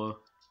Shathwa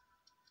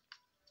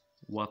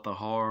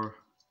Wathahar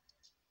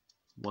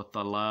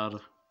Wathalad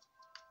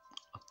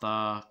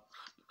Atha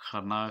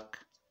Hanak.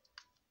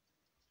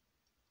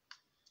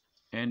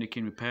 And it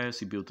came to pass,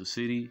 he built a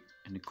city,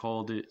 and he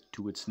called it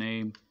to its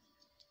name,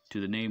 to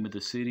the name of the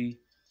city,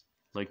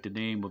 like the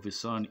name of his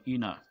son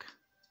Enoch.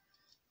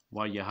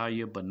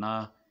 Wayahaya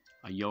Bana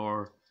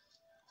Ayar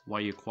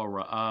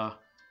Wayakwara'a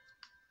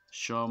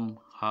Shum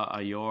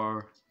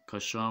Ha'ayar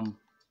Kashum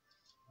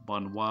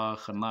Banwa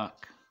Hanak.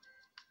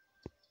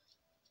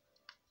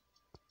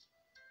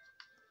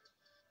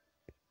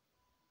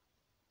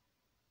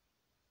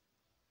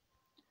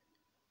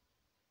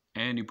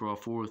 And he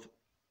brought forth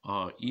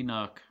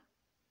Enoch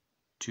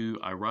to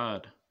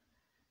Irad.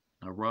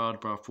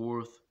 Irad brought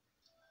forth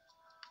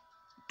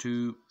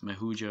to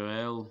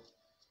Mehujael,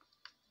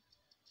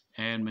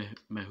 and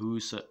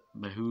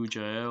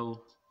Mehujael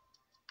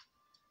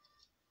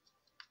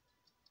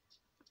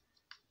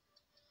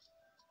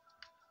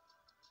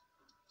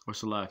or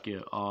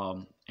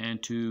Salakia,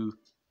 and to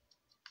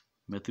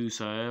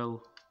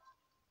Methusael.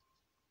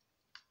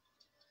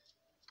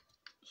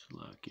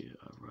 Salakia,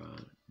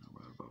 Arad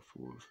brought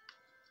forth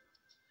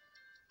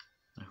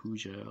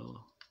Mehujael,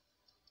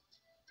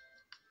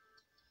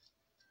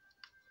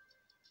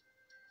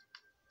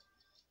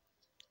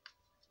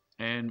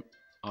 and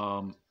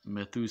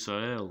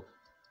Methusael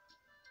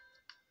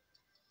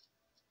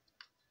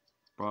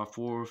brought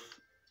forth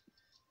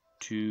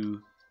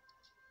to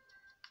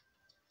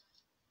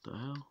the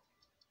hell,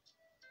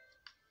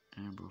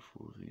 and brought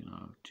forth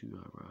Enoch to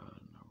Arad,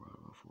 and Arad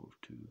brought forth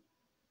to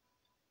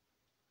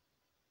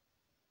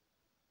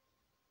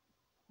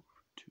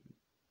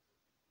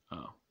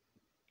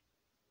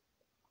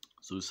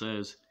so it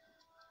says,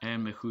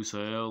 and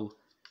Methusael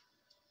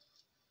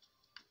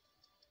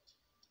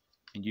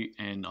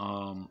and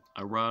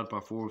Arad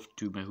brought forth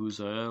to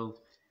Methusael,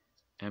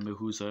 and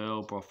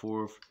Methusael brought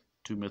forth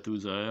to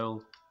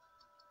Methusael,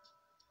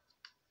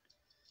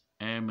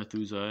 and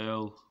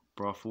Methusael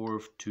brought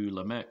forth to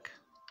Lamech,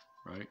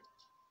 right?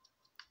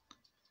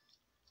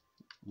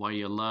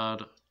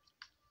 Wayalad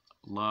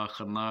La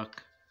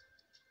Chanak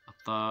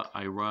Atha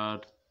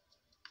Irad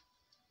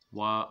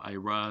Wa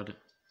Irad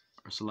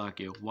or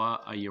Salakia Wa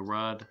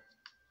Ayarad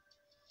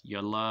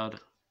Yalad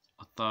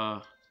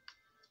Atha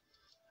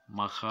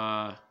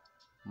Macha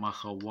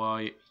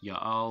Machawa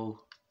Yaal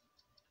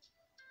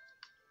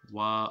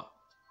Wa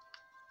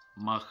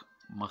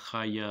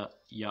Machaya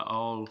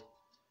Yaal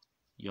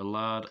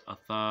Yalad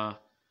Atha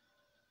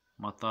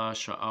Matha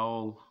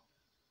Sha'al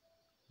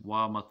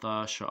Wa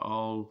Matha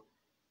Sha'al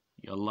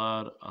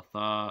Yalad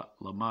Atha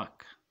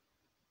Lamach.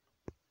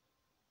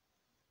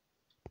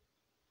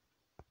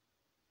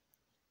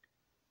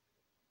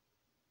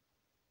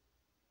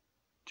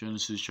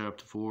 Genesis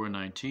chapter 4 and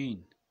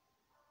 19.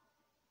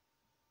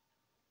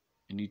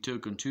 And he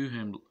took unto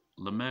him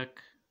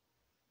Lamech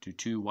to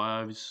 2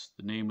 wives.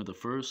 The name of the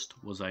first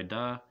was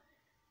Idah,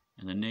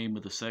 and the name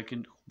of the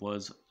second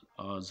was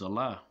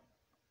Zalah.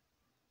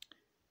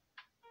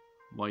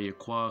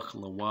 Wayakwach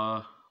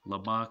Lawa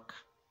Lamach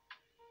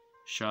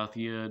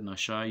Shathia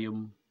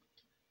Nashayim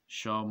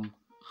Sham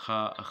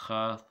Ha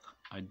Achath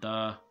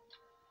Idah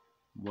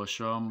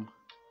Washam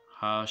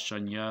Ha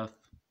Shanyath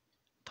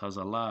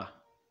Tazalah.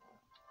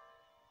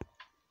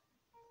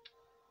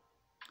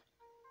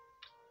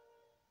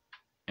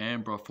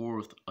 And brought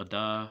forth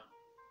Adah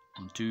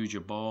unto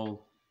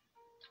Jabal.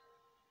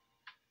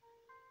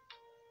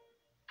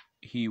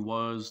 He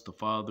was the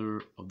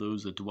father of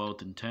those that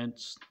dwelt in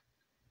tents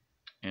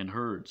and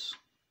herds.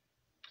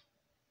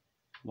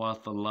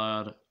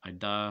 Wathalad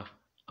Idah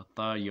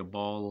Atha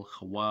Yabal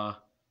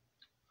Hawa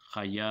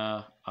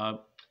Chaya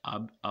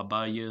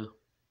Abaya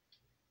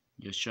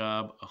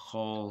Yashab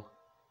Achal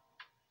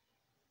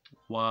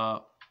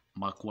Wa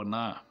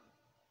Makwana.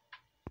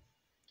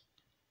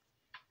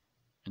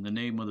 And the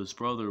name of his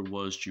brother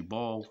was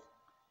Jubal.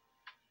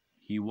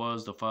 He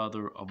was the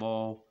father of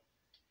all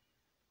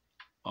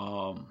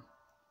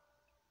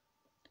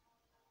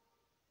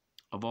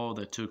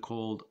that took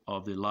hold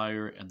of the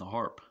lyre and the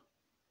harp.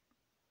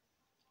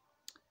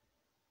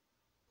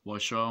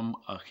 Washam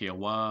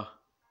Achiawa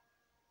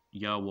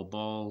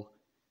Yawabal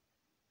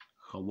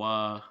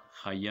Hawa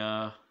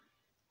Chaya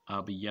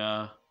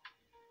Abiyah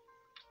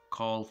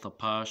Kal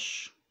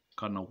Thapash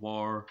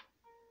Kanawar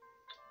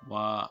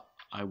Wa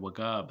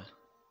Iwagab.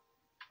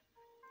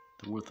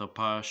 The word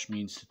Thapash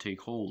means to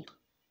take hold.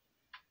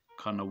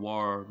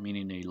 Kanawar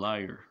meaning a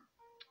lyre.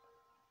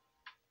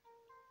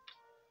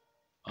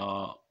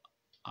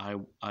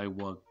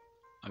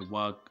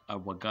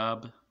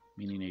 Iwagab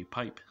meaning a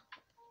pipe,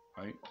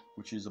 right?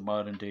 Which is a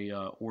modern day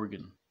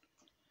organ.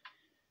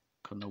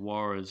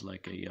 Kanawar is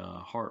like a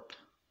harp.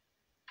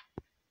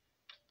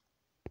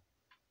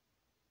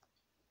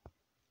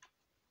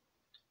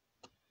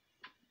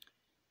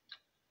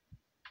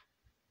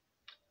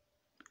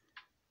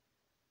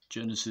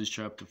 Genesis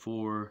chapter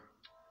 4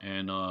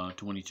 and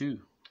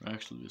 22.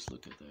 Actually, let's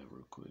look at that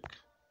real quick.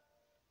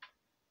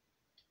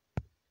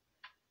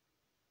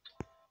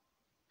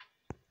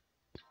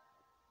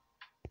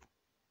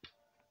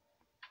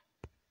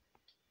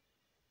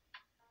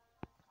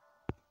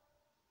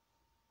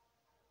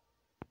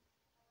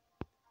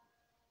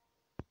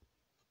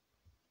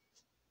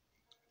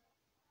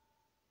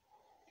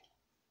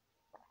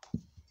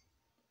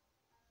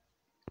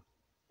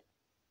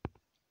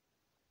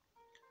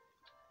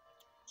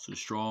 So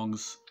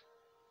Strong's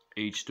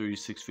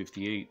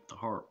H3658, the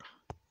harp.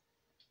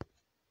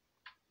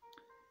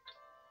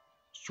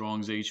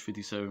 Strong's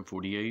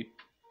H5748,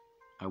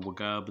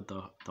 Iwagab,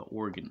 the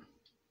organ.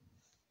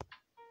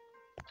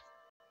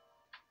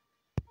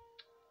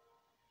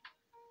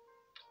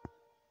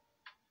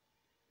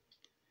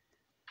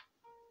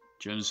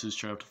 Genesis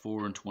chapter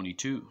 4 and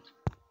 22.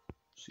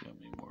 See how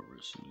many more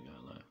verses we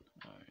got left.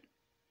 All right.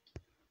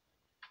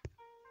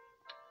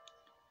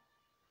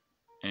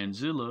 And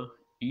Zillah,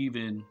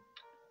 even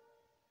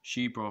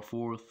she brought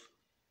forth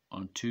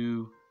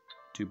unto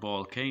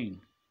Tubal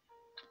Cain,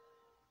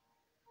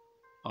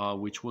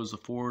 which was a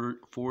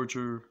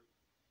forger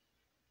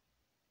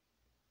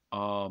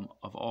of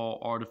all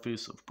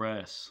artifice of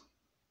brass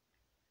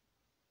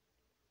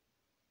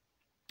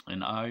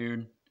and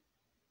iron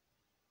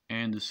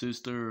And the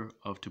sister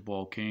of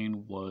Tubal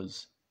Cain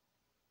was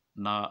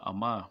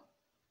Naamah.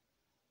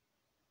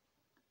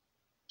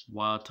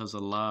 Wa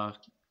Tazala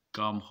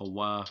Gam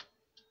Hawa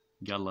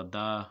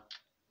Yalada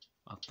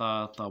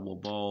Atha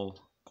Thawabal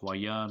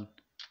Kwayan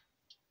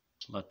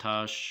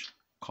Latash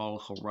Kal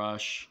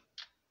Harash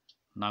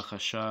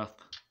Nakashath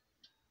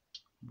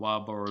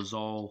Wa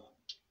Barazal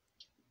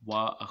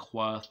Wa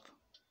Akhwath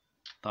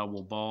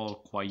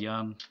Thawabal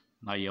Kwayan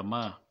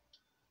Nayama.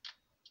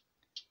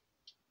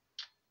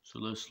 So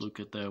let's look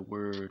at that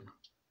word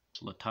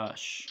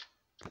Latash,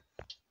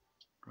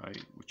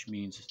 right, which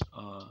means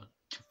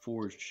to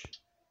forge.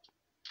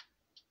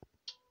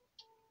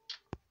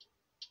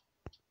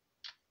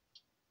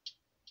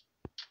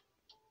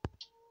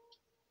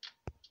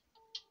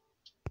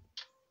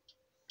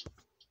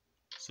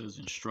 It says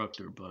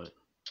instructor, but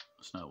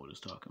that's not what it's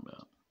talking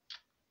about.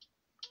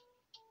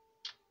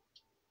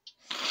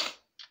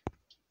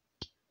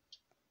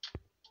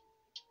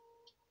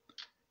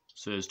 It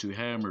says to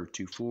hammer,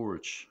 to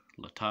forge,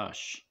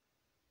 latash,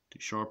 to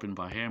sharpen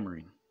by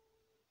hammering,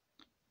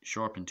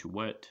 sharpen to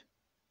wet.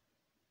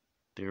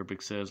 The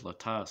Arabic says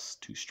latas,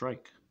 to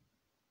strike.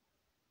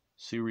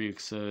 Syriac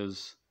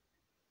says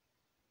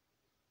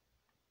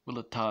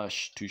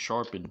latash, to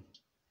sharpen.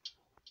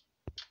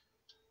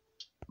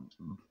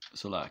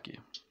 Salakia,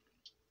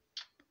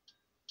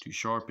 to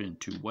sharpen,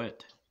 to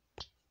wet,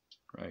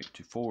 right,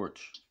 to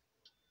forge,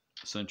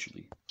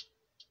 essentially.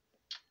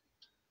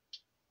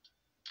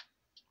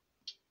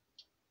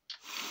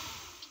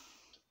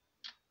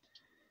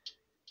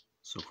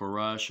 So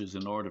Kharash is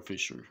an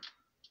artificer,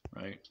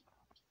 right?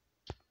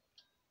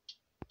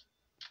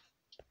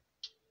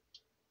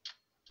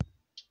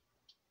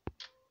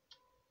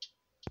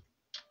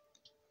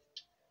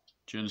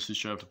 Genesis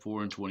chapter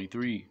 4 and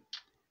 23.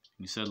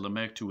 He said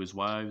Lamech to his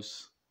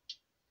wives,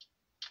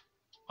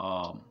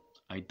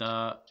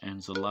 Ida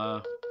and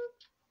Zillah,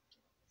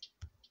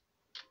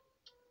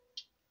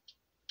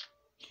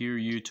 hear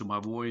you to my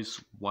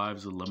voice,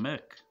 wives of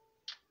Lamech.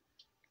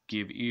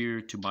 Give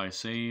ear to my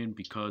saying,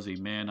 because a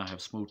man I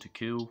have smote to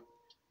kill,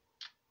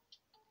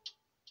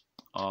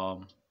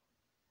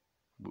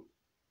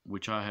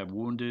 which I have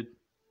wounded.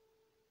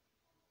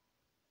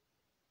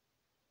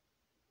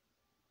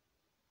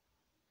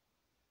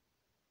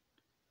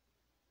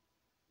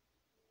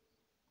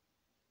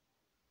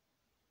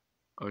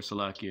 Or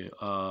Salakia,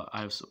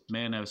 I have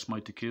man I have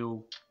smite to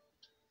kill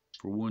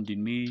for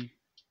wounding me,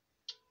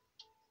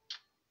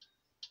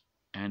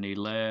 and a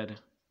lad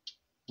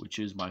which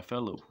is my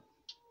fellow.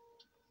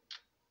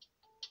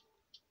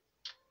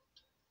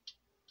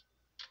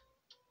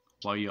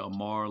 Waya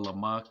Amar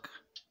Lamak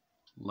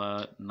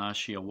La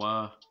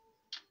Nashiawa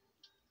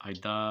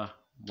Aida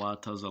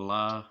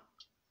Watazala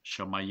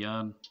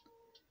Shamayan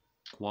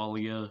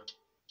Qualia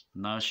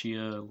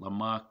Nashia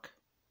Lamak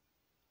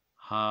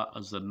Ha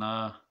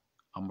Azana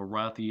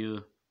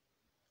Amarathia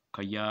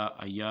Kaya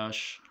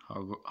Ayash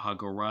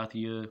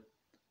Hagarathia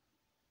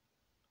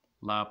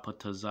La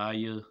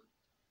Patazaya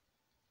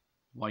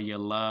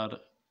Wayalad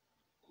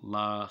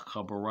La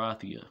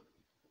Khabarathia.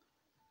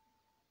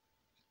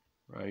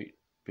 Right?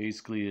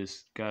 Basically,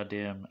 this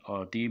goddamn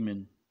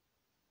demon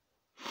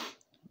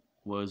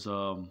was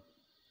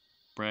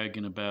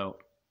bragging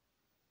about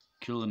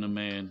killing a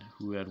man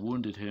who had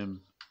wounded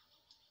him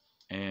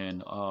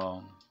and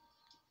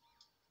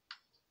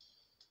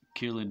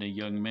killing a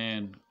young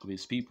man of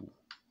his people,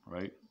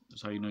 right?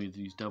 That's how you know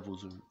these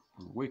devils are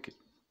wicked,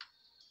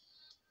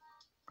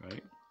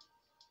 right?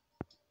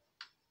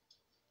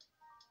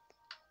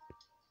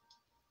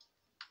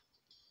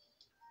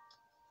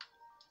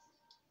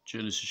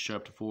 Genesis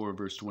chapter 4,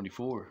 verse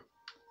 24.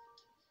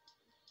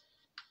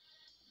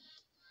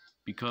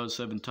 Because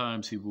 7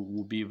 times he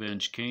will be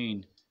avenged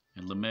Cain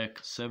and Lamech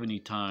 70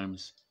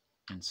 times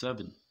and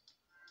 7,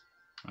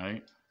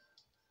 right?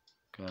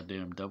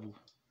 Goddamn devil.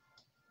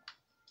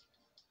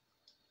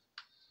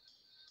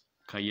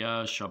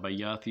 Kaya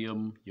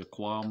Shabayathium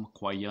Yaquam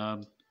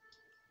Kwayan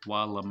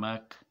Wa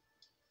Lamech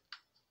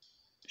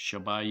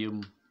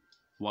Shabayim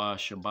Wa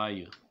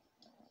Shabaya.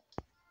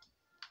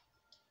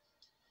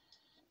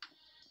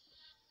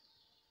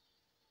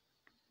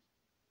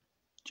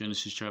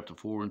 Genesis chapter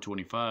 4 and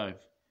 25.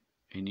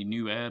 And he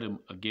knew Adam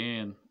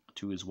again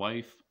to his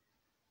wife,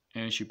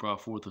 and she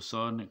brought forth a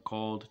son and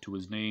called to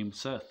his name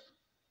Seth.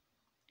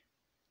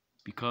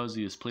 Because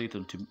he has placed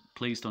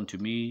unto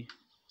me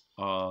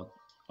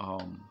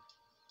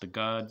the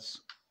gods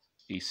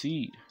a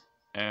seed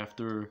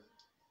after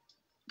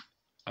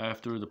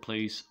the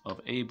place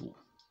of Abel,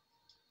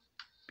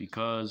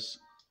 because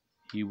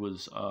he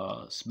was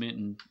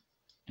smitten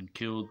and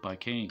killed by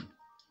Cain.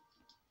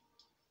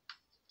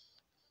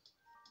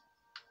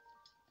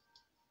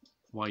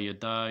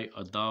 Wayadai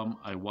Adam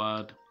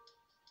Iwad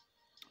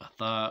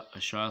Atha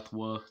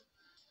Ashathwa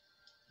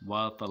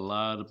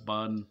Wathalad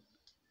Ban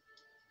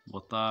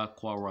Watha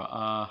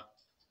Kwara'a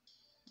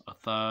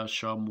Atha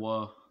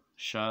Shamwa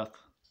Shath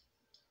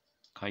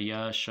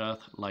Kaya Shath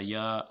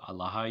Laya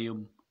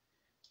Alahayim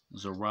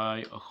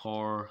Zarai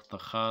Achor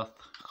Thachath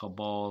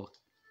Chabal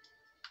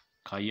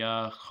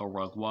Kaya,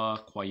 Haragwa,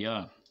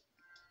 Kwayan.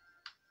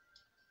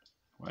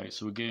 Right,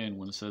 so again,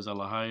 when it says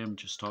Elohim,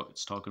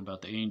 it's talking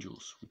about the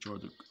angels, which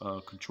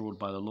are controlled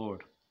by the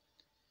Lord.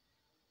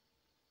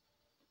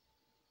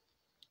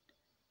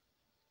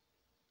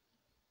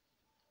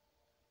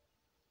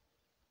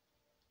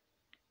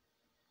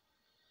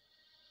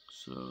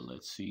 So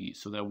let's see.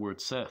 So that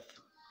word Seth,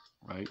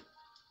 right?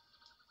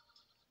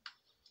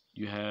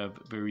 You have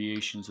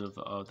variations of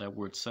that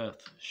word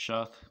Seth,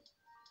 Shath,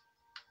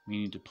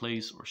 meaning to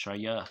place, or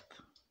Shayath,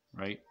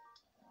 right?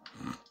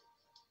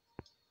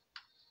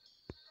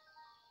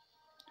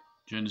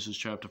 Genesis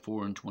chapter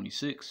 4 and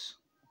 26.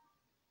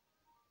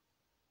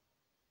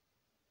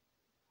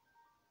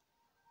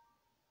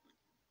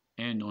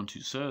 And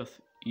unto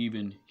Seth,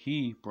 even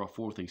he brought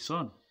forth a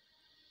son.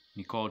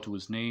 He called to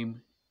his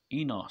name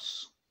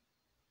Enos.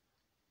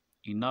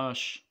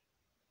 Enosh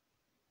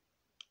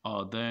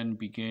then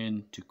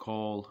began to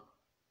call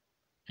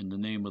in the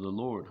name of the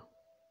Lord.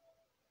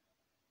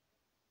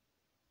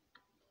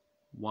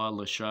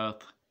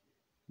 Walashath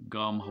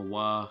Gam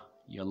Hawa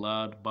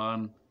Yalad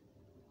Ban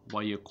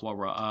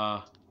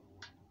Wayakwara'a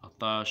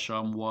Atha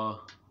Shamwa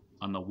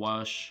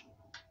Anawash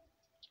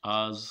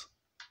Az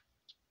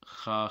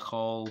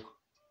Chachal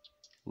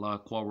La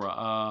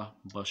Kwara'a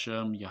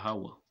Bashem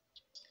Yahweh.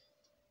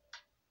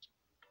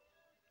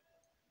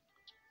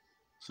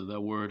 So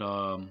that word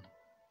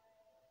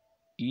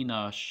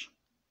Enosh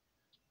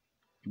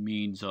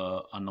means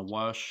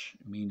Anawash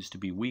means to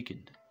be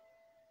weakened.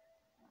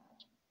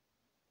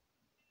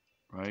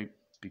 Right?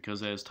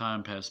 Because as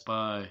time passed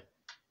by,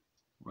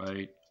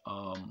 right,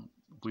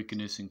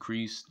 wickedness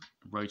increased,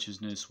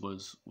 righteousness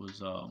was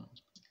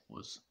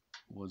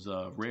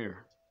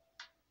rare,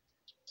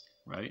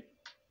 right?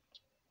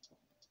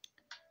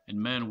 And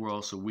men were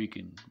also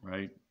weakened,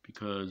 right?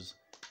 Because,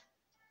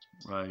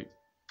 right,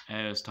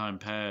 as time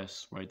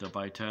passed, right, the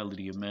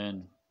vitality of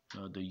men,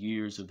 the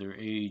years of their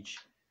age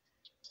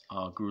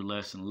grew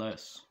less and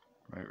less,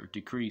 right, or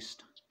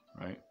decreased,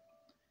 right?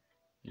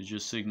 It's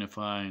just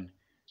signifying,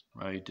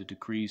 right, the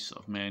decrease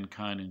of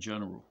mankind in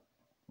general,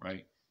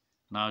 right?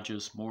 Not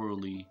just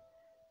morally,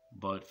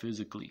 but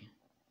physically,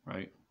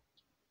 right?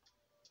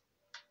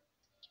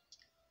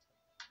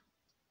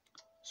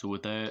 So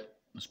with that,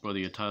 this brother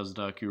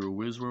Yatazadak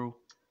Hero Israel,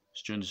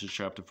 it's Genesis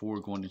chapter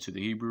 4 going into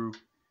the Hebrew.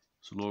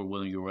 So Lord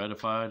willing, you're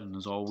ratified, and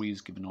as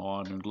always, giving all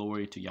honor and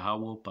glory to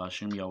Yahweh,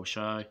 Ba'ashem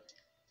Yahushai,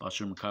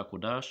 Ba'ashem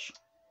Kakwadash.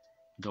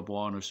 Double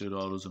honors to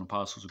all those and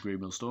apostles of Great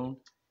Millstone.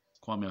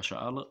 Kwame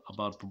Asha'Allah,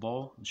 Abad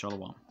Pabal, and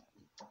Shalom.